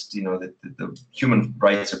against, you know, that the human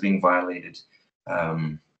rights are being violated.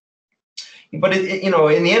 But you know,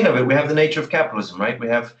 in the end of it, we have the nature of capitalism, right? We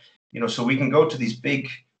have, you know, so we can go to these big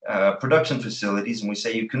production facilities and we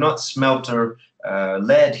say you cannot smelter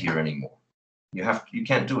lead here anymore. You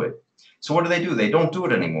can't do it. So what do? They don't do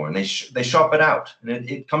it anymore, and they shop it out, and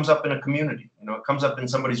it comes up in a community. You know, it comes up in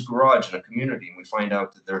somebody's garage in a community, and we find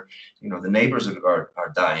out that they're, you know, the neighbors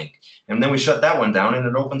are dying, and then we shut that one down, and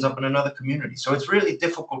it opens up in another community. So it's really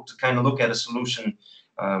difficult to kind of look at a solution,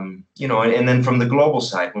 you know. And then from the global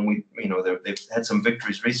side, when we, you know, they've had some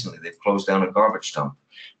victories recently. They've closed down a garbage dump,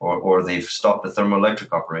 or they've stopped a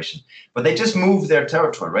thermoelectric operation, but they just move their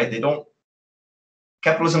territory, right? They don't.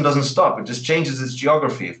 Capitalism doesn't stop. It just changes its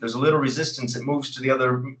geography. If there's a little resistance, it moves to the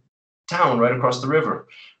other town right across the river,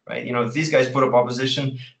 right? You know, if these guys put up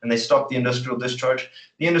opposition and they stop the industrial discharge,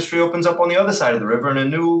 the industry opens up on the other side of the river in a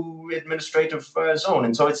new administrative zone.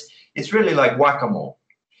 And so it's really like whack-a-mole.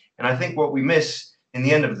 And I think what we miss in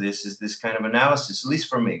the end of this is this kind of analysis, at least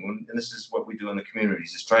for me, and this is what we do in the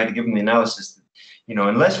communities, is try to give them the analysis that, you know,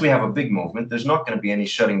 unless we have a big movement, there's not going to be any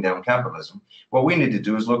shutting down capitalism. What we need to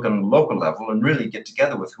do is look on the local level and really get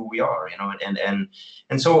together with who we are, you know,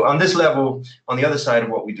 and so on this level, on the other side of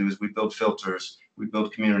what we do is we build filters, we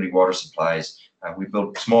build community water supplies, we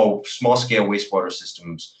build small scale wastewater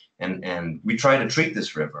systems, and we try to treat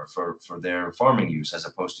this river for their farming use as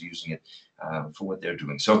opposed to using it for what they're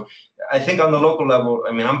doing. So I think on the local level,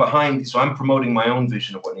 I mean, I'm behind, so I'm promoting my own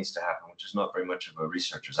vision of what needs to happen, which is not very much of a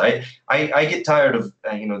researcher's. I get tired of,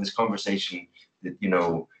 you know, this conversation that, you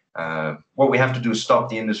know, what we have to do is stop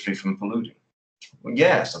the industry from polluting. Well,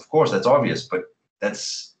 yes, of course, that's obvious, but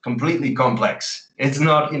that's completely complex. It's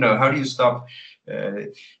not, you know, how do you stop,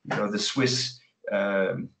 you know, the Swiss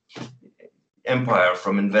empire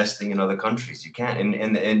from investing in other countries? You can't.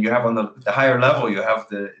 And you have on the higher level, you have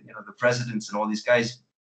the, you know, the presidents and all these guys,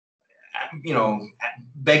 you know,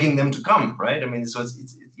 begging them to come, right? I mean, so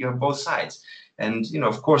it's you have both sides. And, you know,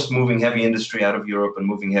 of course, moving heavy industry out of Europe and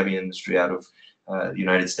moving heavy industry out of the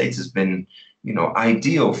United States has been, you know,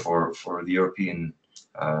 ideal for the European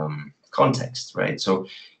context, right? So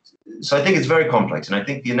I think it's very complex, and I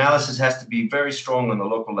think the analysis has to be very strong on the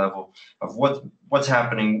local level of what's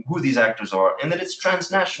happening, who these actors are, and that it's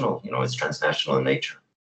transnational. You know, it's transnational in nature.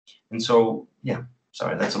 And so, yeah,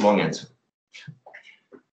 sorry, that's a long answer.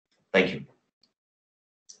 Thank you.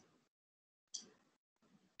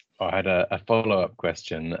 I had a follow-up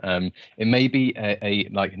question. It may be a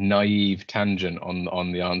like naive tangent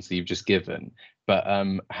on the answer you've just given, but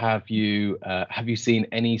have you seen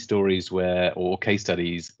any stories or case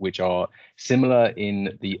studies which are similar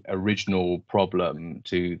in the original problem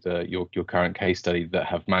to your current case study that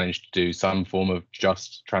have managed to do some form of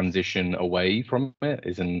just transition away from it?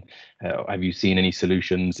 Have you seen any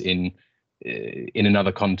solutions in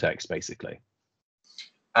another context, basically?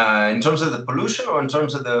 In terms of the pollution or in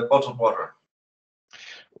terms of the bottled water?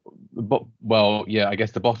 Well, yeah, I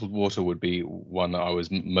guess the bottled water would be one that I was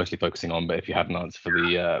mostly focusing on, but if you had an answer for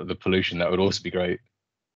the pollution, that would also be great.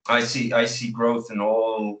 I see growth in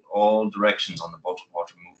all directions on the bottled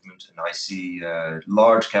water movement, and I see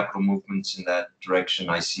large capital movements in that direction.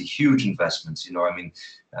 I see huge investments. You know, I mean,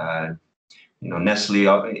 you know, Nestle,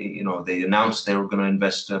 you know, they announced they were going to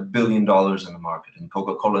invest $1 billion in the market, and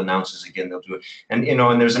Coca-Cola announces again they'll do it. And, you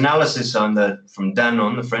know, and there's analysis from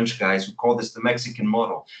Danone, the French guys, who call this the Mexican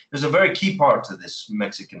model. There's a very key part to this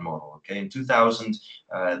Mexican model, okay? In 2000,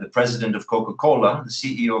 the president of Coca-Cola, the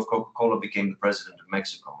CEO of Coca-Cola, became the president of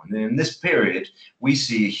Mexico. And in this period, we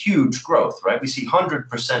see huge growth, right? We see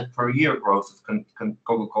 100% per year growth of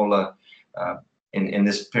Coca-Cola in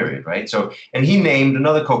this period, right? So, and he named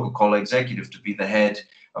another Coca-Cola executive to be the head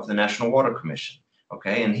of the National Water Commission,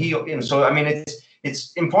 okay? And he, you know, so I mean,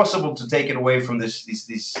 it's impossible to take it away from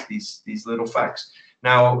these little facts.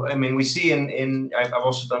 Now, I mean, we see I've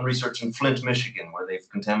also done research in Flint, Michigan, where they've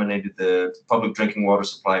contaminated the public drinking water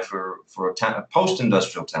supply for a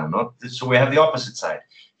post-industrial town. So we have the opposite side.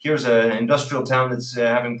 Here's an industrial town that's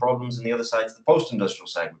having problems, and the other side is the post-industrial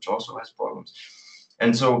side, which also has problems.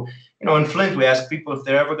 And so, you know, in Flint, we ask people if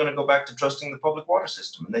they're ever going to go back to trusting the public water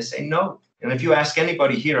system, and they say no. And if you ask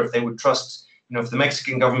anybody here if they would trust, you know, if the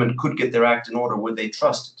Mexican government could get their act in order, would they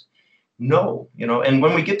trust it? No, you know. And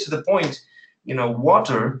when we get to the point, you know,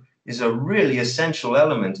 water is a really essential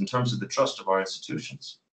element in terms of the trust of our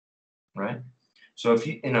institutions, right? So if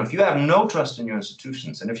you have no trust in your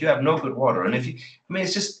institutions, and if you have no good water, and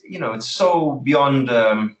it's just, it's so beyond.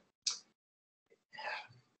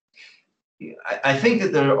 I think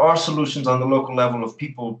that there are solutions on the local level of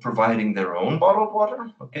people providing their own bottled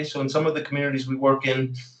water. Okay, so in some of the communities we work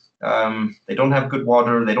in, they don't have good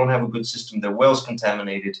water, they don't have a good system, their wells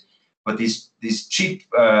contaminated, but these cheap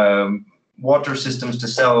water systems to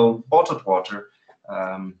sell bottled water,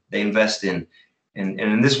 they invest in. And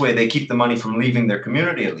in this way, they keep the money from leaving their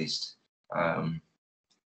community, at least.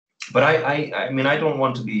 But I mean, I don't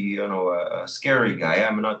want to be, a scary guy.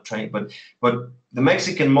 I'm not trying, but the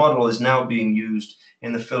Mexican model is now being used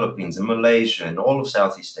in the Philippines, in Malaysia, in all of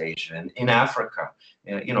Southeast Asia, and in Africa.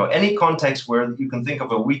 Any context where you can think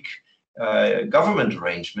of a weak government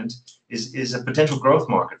arrangement is a potential growth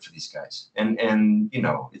market for these guys. And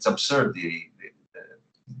it's absurd the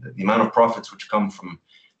amount of profits which come from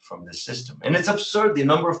this system. And it's absurd the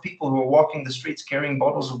number of people who are walking the streets carrying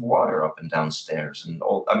bottles of water up and down stairs and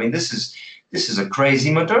all. I mean, this is a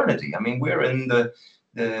crazy modernity. I mean, we're in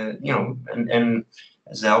and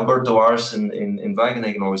as Alberto Ars in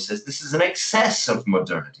Wageningen always says, this is an excess of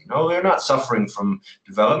modernity. No, we're not suffering from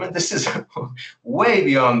development. This is way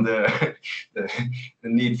beyond the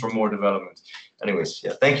need for more development. Anyways,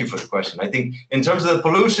 yeah, thank you for the question. I think in terms of the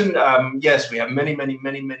pollution, yes, we have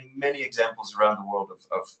many examples around the world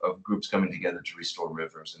of groups coming together to restore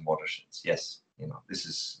rivers and watersheds. Yes, this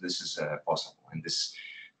is possible, and this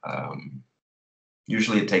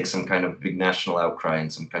usually it takes some kind of big national outcry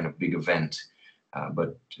and some kind of big event.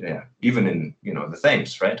 But yeah, even in the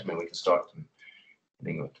Thames, right? I mean, we can start in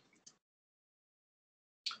England.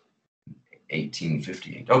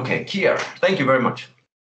 1858. Okay, Kier, thank you very much.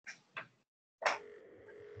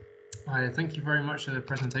 Thank you very much for the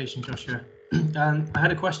presentation, Joshua. I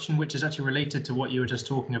had a question which is actually related to what you were just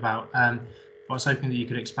talking about. I was hoping that you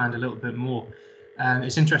could expand a little bit more.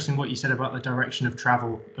 It's interesting what you said about the direction of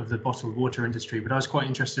travel of the bottled water industry, but I was quite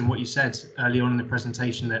interested in what you said early on in the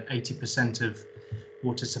presentation, that 80% of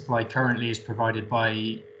water supply currently is provided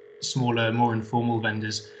by smaller, more informal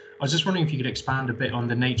vendors. I was just wondering if you could expand a bit on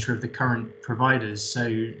the nature of the current providers. So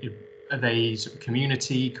are they sort of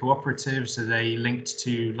community cooperatives? Are they linked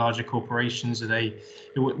to larger corporations?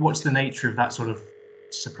 What's the nature of that sort of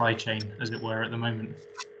supply chain, as it were, at the moment?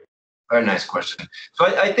 Very nice question. So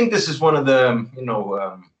I think this is one of the,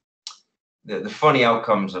 the funny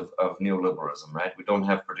outcomes of neoliberalism, right? We don't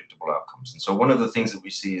have predictable outcomes. And so one of the things that we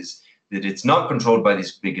see is that it's not controlled by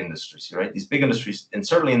these big industries, right? These big industries, and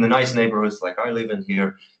certainly in the nice neighborhoods like I live in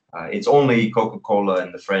here, it's only Coca-Cola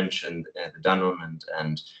and the French and the Danone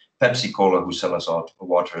and Pepsi Cola who sell us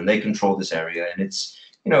water, and they control this area. And it's,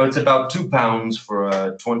 it's about £2 for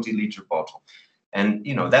a 20-liter bottle. And,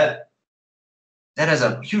 that has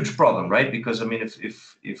a huge problem, right? Because I mean,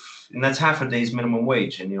 if and that's half a day's minimum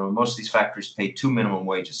wage, and most of these factories pay 2 minimum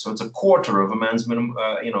wages, so it's a quarter of a man's minimum,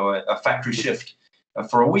 a factory shift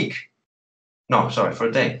for a week. No, sorry, for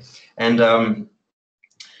a day. And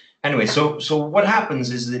anyway, so what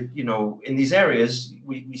happens is that in these areas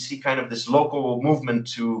we see kind of this local movement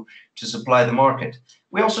to supply the market.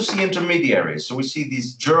 We also see intermediaries. So we see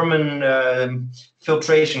these German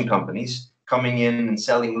filtration companies coming in and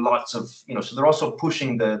selling lots of, so they're also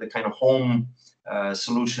pushing the kind of home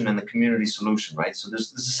solution and the community solution, right? So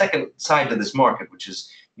there's a second side to this market, which is,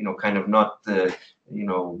 kind of not the,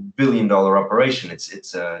 billion-dollar operation.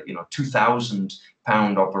 It's a,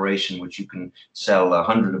 2,000-pound operation, which you can sell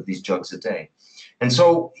 100 of these jugs a day. And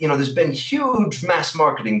so, there's been huge mass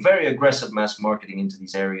marketing, very aggressive mass marketing into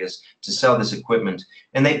these areas to sell this equipment.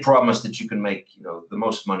 And they promise that you can make, the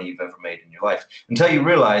most money you've ever made in your life, until you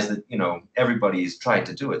realize that, everybody's tried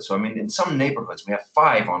to do it. So, I mean, in some neighborhoods, we have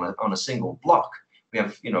 5 on a single block. We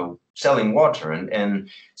have, selling water. And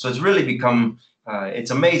so it's really become,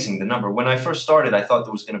 it's amazing, the number. When I first started, I thought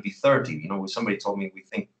there was going to be 30. Somebody told me, we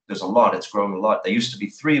think there's a lot, it's grown a lot. There used to be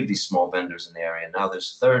 3 of these small vendors in the area. Now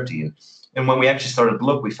there's 30. And when we actually started to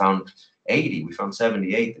look, we found 80, we found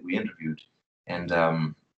 78 that we interviewed. And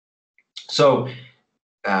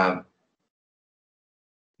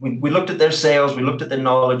we looked at their sales, we looked at their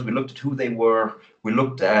knowledge, we looked at who they were, we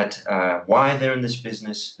looked at why they're in this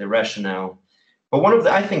business, their rationale. But one of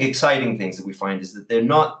the, I think, exciting things that we find is that they're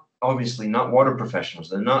obviously not water professionals,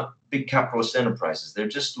 they're not big capitalist enterprises, they're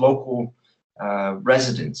just local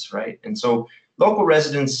residents, right? And so local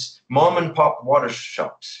residents, mom and pop water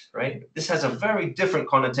shops, right? This has a very different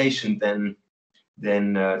connotation than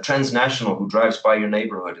transnational who drives by your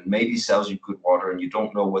neighborhood and maybe sells you good water and you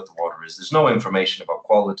don't know what the water is. There's no information about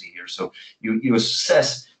quality here. So you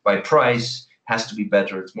assess by price, has to be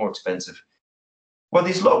better, it's more expensive. Well,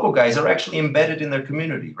 these local guys are actually embedded in their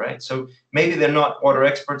community, right? So maybe they're not water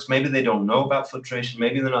experts, maybe they don't know about filtration,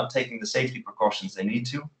 maybe they're not taking the safety precautions they need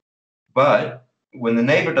to. But when the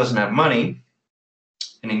neighbor doesn't have money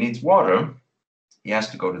and he needs water, he has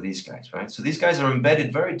to go to these guys, right? So these guys are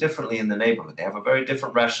embedded very differently in the neighborhood. They have a very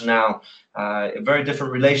different rationale, a very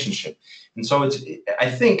different relationship. And so I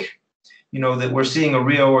think, that we're seeing a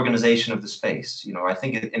reorganization of the space. I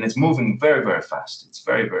think, and it's moving very, very fast. It's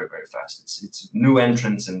very, very, very fast. It's new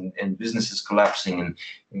entrants and businesses collapsing, and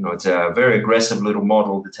it's a very aggressive little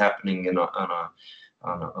model that's happening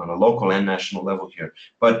on a local and national level here.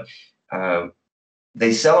 But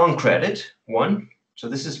they sell on credit, one. So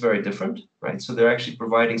this is very different, right? So they're actually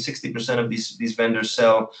providing 60% of these vendors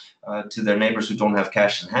sell to their neighbors who don't have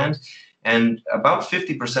cash in hand, and about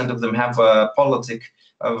 50% of them have a politic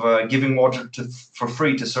of giving water for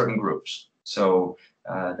free to certain groups. So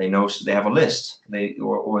they know, so they have a list,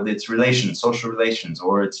 or it's relations, social relations,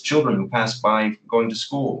 or it's children who pass by going to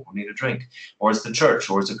school who need a drink, or it's the church,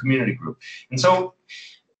 or it's a community group. And so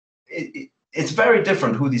it's very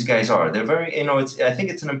different who these guys are. They're very, I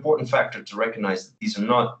think it's an important factor to recognize that these are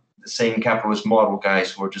not the same capitalist model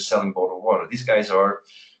guys who are just selling bottled water. These guys are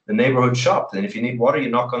the neighborhood shop. And if you need water, you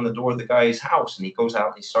knock on the door of the guy's house, and he goes out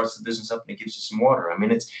and he starts the business up and he gives you some water. I mean,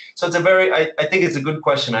 it's a very, I think it's a good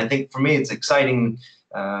question. I think for me, it's exciting,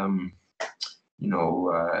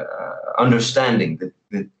 understanding that,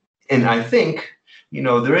 and I think,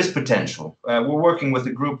 there is potential. We're working with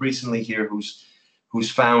a group recently here who's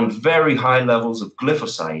found very high levels of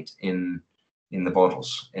glyphosate in the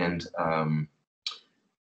bottles. And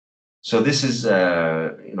so this is,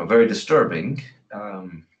 very disturbing.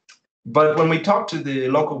 But when we talk to the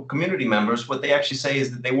local community members, what they actually say is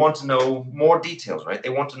that they want to know more details, right? They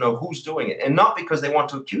want to know who's doing it, and not because they want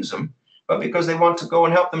to accuse them, but because they want to go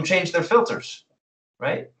and help them change their filters,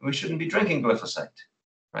 right? We shouldn't be drinking glyphosate,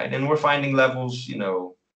 right? And we're finding levels,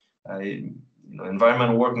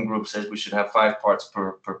 environmental working group says we should have 5 parts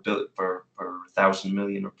per 1,000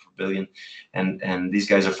 million or per billion, and these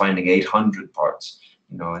guys are finding 800 parts,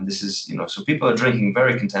 and this is, so people are drinking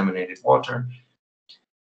very contaminated water.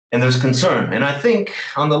 And there's concern, and I think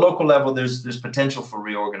on the local level, there's potential for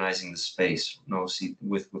reorganizing the space,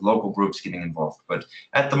 with local groups getting involved. But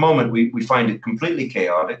at the moment, we find it completely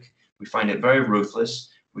chaotic. We find it very ruthless.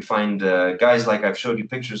 We find guys like I've showed you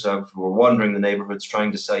pictures of who are wandering the neighborhoods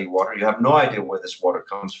trying to sell you water. You have no idea where this water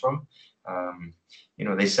comes from.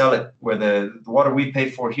 They sell it where the water we pay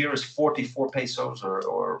for here is 44 pesos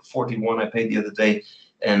or 41 I paid the other day,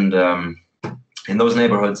 and in those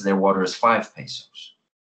neighborhoods, their water is 5 pesos.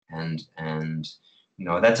 And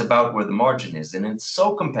that's about where the margin is, and it's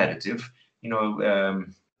so competitive. The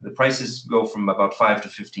prices go from about 5 to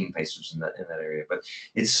 15 pesos in that area, but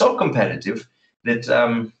it's so competitive that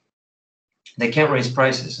they can't raise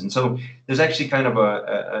prices. And so there's actually kind of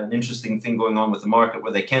an interesting thing going on with the market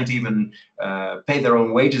where they can't even pay their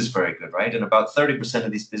own wages very good, right? And about 30%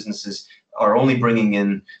 of these businesses are only bringing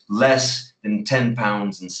in less than 10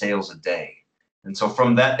 pounds in sales a day. And so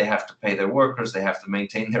from that, they have to pay their workers, they have to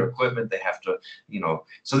maintain their equipment, they have to,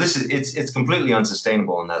 so it's completely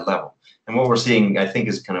unsustainable on that level. And what we're seeing, I think,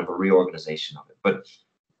 is kind of a reorganization of it. But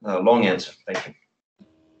long answer, thank you.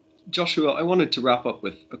 Joshua, I wanted to wrap up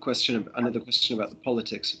with another question about the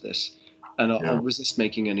politics of this, and I'll resist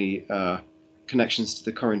making any connections to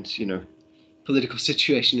the current, political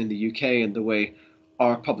situation in the UK and the way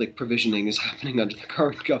our public provisioning is happening under the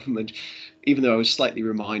current government. Even though I was slightly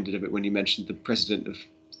reminded of it when you mentioned the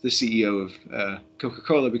CEO of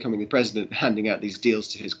Coca-Cola becoming the president, handing out these deals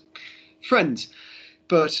to his friends.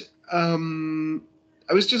 But I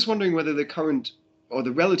was just wondering whether the current or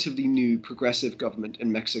the relatively new progressive government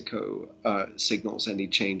in Mexico signals any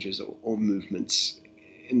changes or movements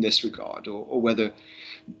in this regard, or whether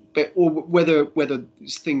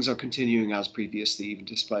things are continuing as previously, even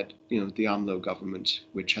despite the AMLO government,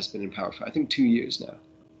 which has been in power for I think 2 years now.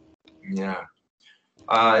 Yeah,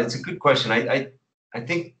 it's a good question. I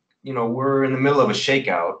think we're in the middle of a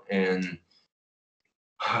shakeout, and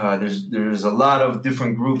there's a lot of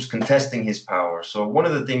different groups contesting his power. So one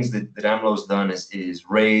of the things that AMLO's done is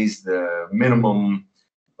raise the minimum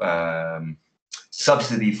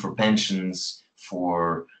subsidy for pensions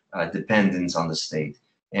for dependents on the state,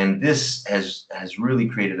 and this has really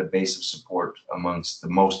created a base of support amongst the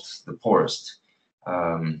poorest.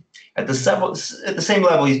 At the same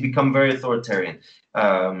level, he's become very authoritarian.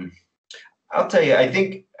 I'll tell you, I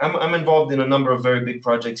think I'm involved in a number of very big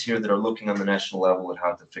projects here that are looking on the national level at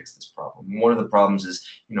how to fix this problem. One of the problems is,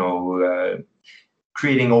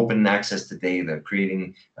 creating open access to data,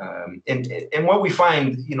 creating, and what we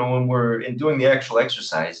find, when we're doing the actual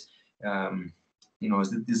exercise,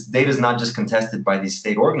 is that this data is not just contested by these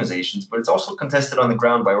state organizations, but it's also contested on the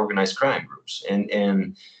ground by organized crime groups.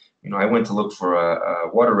 And I went to look for a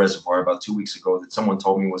water reservoir about 2 weeks ago that someone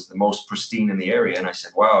told me was the most pristine in the area. And I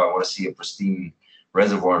said, wow, I want to see a pristine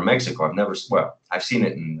reservoir in Mexico. I've seen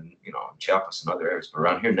it in Chiapas and other areas, but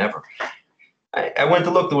around here, never. I went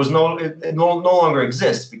to look. There was it no longer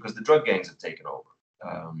exists because the drug gangs have taken over.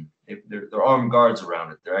 There are armed guards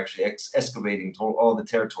around it. They're actually excavating all the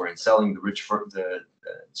territory and selling the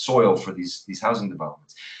soil for these housing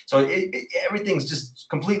developments. So everything's just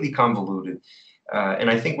completely convoluted. And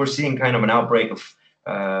I think we're seeing kind of an outbreak of,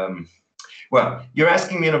 well, you're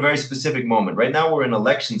asking me in a very specific moment. Right now we're in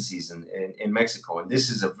election season in Mexico, and this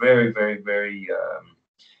is a very, very, very,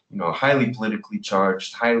 highly politically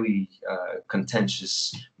charged, highly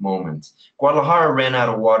contentious moment. Guadalajara ran out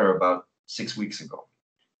of water about 6 weeks ago,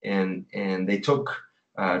 and they took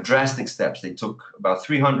drastic steps. They took about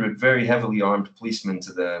 300 very heavily armed policemen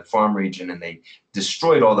to the farm region, and they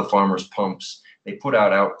destroyed all the farmers' pumps. They put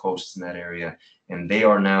out outposts in that area, and they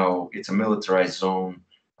are now, it's a militarized zone.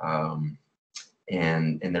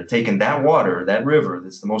 And they're taking that water, that river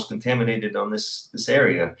that's the most contaminated on this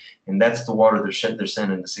area, and that's the water they're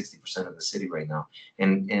sending to 60% of the city right now.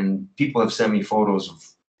 And people have sent me photos of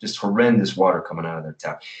just horrendous water coming out of their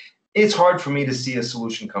tap. It's hard for me to see a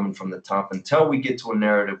solution coming from the top until we get to a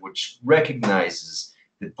narrative which recognizes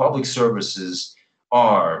that public services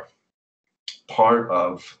are part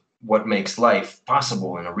of what makes life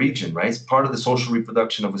possible in a region, right? It's part of the social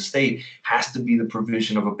reproduction of a state has to be the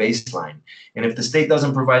provision of a baseline. And if the state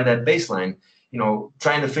doesn't provide that baseline,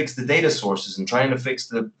 trying to fix the data sources and trying to fix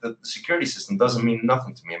the security system doesn't mean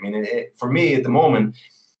nothing to me. I mean, for me at the moment,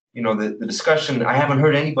 the discussion, I haven't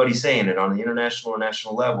heard anybody saying it on the international or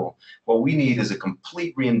national level. What we need is a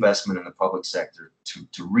complete reinvestment in the public sector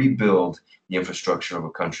to rebuild the infrastructure of a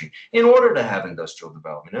country in order to have industrial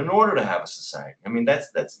development, in order to have a society. I mean, that's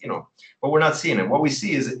but we're not seeing it. What we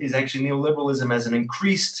see is actually neoliberalism as an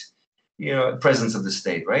increased, presence of the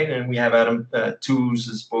state, right? And we have Adam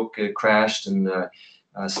Tooze's book, Crashed, and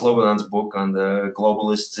Slobodan's book on the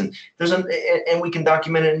globalists, and and we can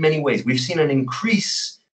document it in many ways. We've seen an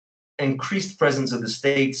increased presence of the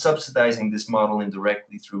state subsidizing this model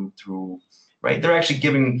indirectly through right. They're actually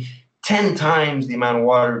giving 10 times the amount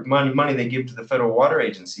of money they give to the Federal Water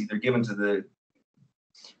Agency. They're given to the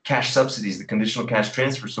cash subsidies, the conditional cash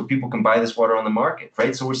transfer, so people can buy this water on the market,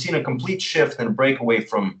 right? So we're seeing a complete shift and a breakaway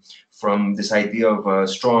from this idea of a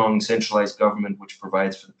strong centralized government which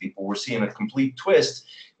provides for the people. We're seeing a complete twist,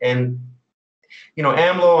 and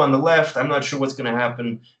AMLO on the left, I'm not sure what's going to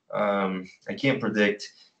happen. I can't predict.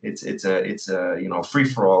 It's a free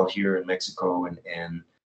for all here in Mexico, and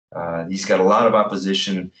he's got a lot of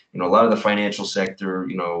opposition. A lot of the financial sector,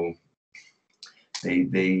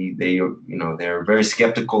 they're very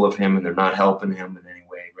skeptical of him, and they're not helping him in any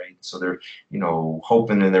way, right? So they're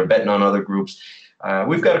hoping, and they're betting on other groups.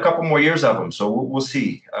 We've got a couple more years of them, so we'll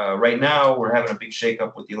see. Right now, we're having a big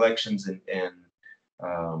shakeup with the elections and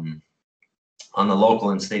on the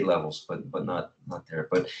local and state levels, but not there.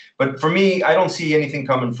 But for me, I don't see anything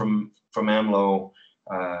coming from AMLO.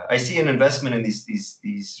 I see an investment in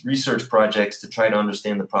these research projects to try to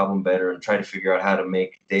understand the problem better and try to figure out how to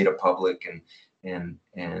make data public. And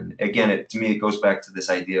again, to me, it goes back to this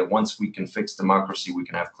idea: once we can fix democracy, we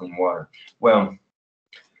can have clean water. Well,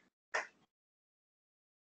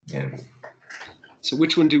 yeah. So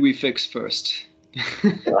which one do we fix first?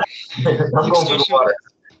 I'm going for the water.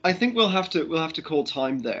 I think we'll have to call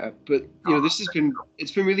time there, but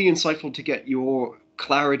it's been really insightful to get your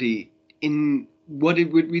clarity in what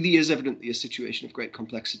it really is evidently a situation of great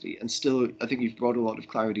complexity, and still I think you've brought a lot of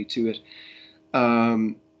clarity to it.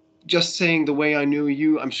 Just saying, the way I know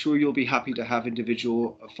you, I'm sure you'll be happy to have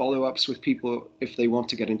individual follow-ups with people if they want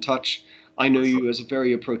to get in touch. I know you as a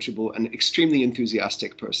very approachable and extremely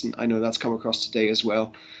enthusiastic person. I know that's come across today as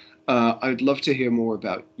well. I'd love to hear more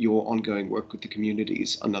about your ongoing work with the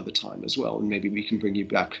communities another time as well, and maybe we can bring you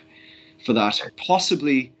back for that,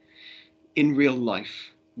 possibly in real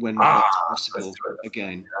life when it's possible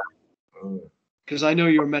again. Because I know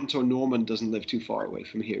your mentor Norman doesn't live too far away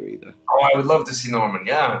from here either. Oh, I would love to see Norman.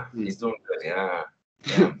 Yeah, he's doing good. Yeah.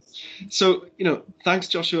 So, thanks,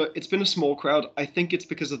 Joshua. It's been a small crowd. I think it's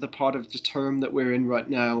because of the part of the term that we're in right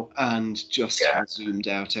now, and just how zoomed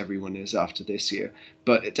out everyone is after this year.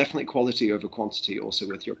 But it definitely quality over quantity also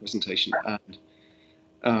with your presentation. And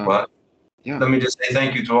let me just say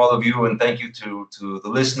thank you to all of you, and thank you to the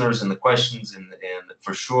listeners and the questions, and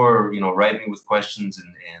for sure, write me with questions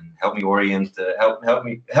and help me orient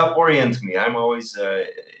me. I'm always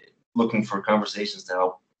looking for conversations to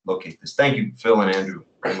help locate this. Thank you, Phil and Andrew,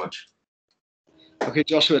 very much. Okay,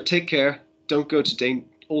 Joshua, take care. Don't go to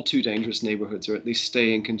all too dangerous neighborhoods, or at least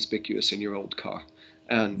stay inconspicuous in your old car.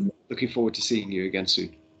 And looking forward to seeing you again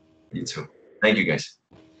soon. You too. Thank you, guys.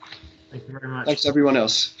 Thank you very much. Thanks to everyone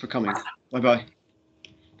else for coming. Bye-bye.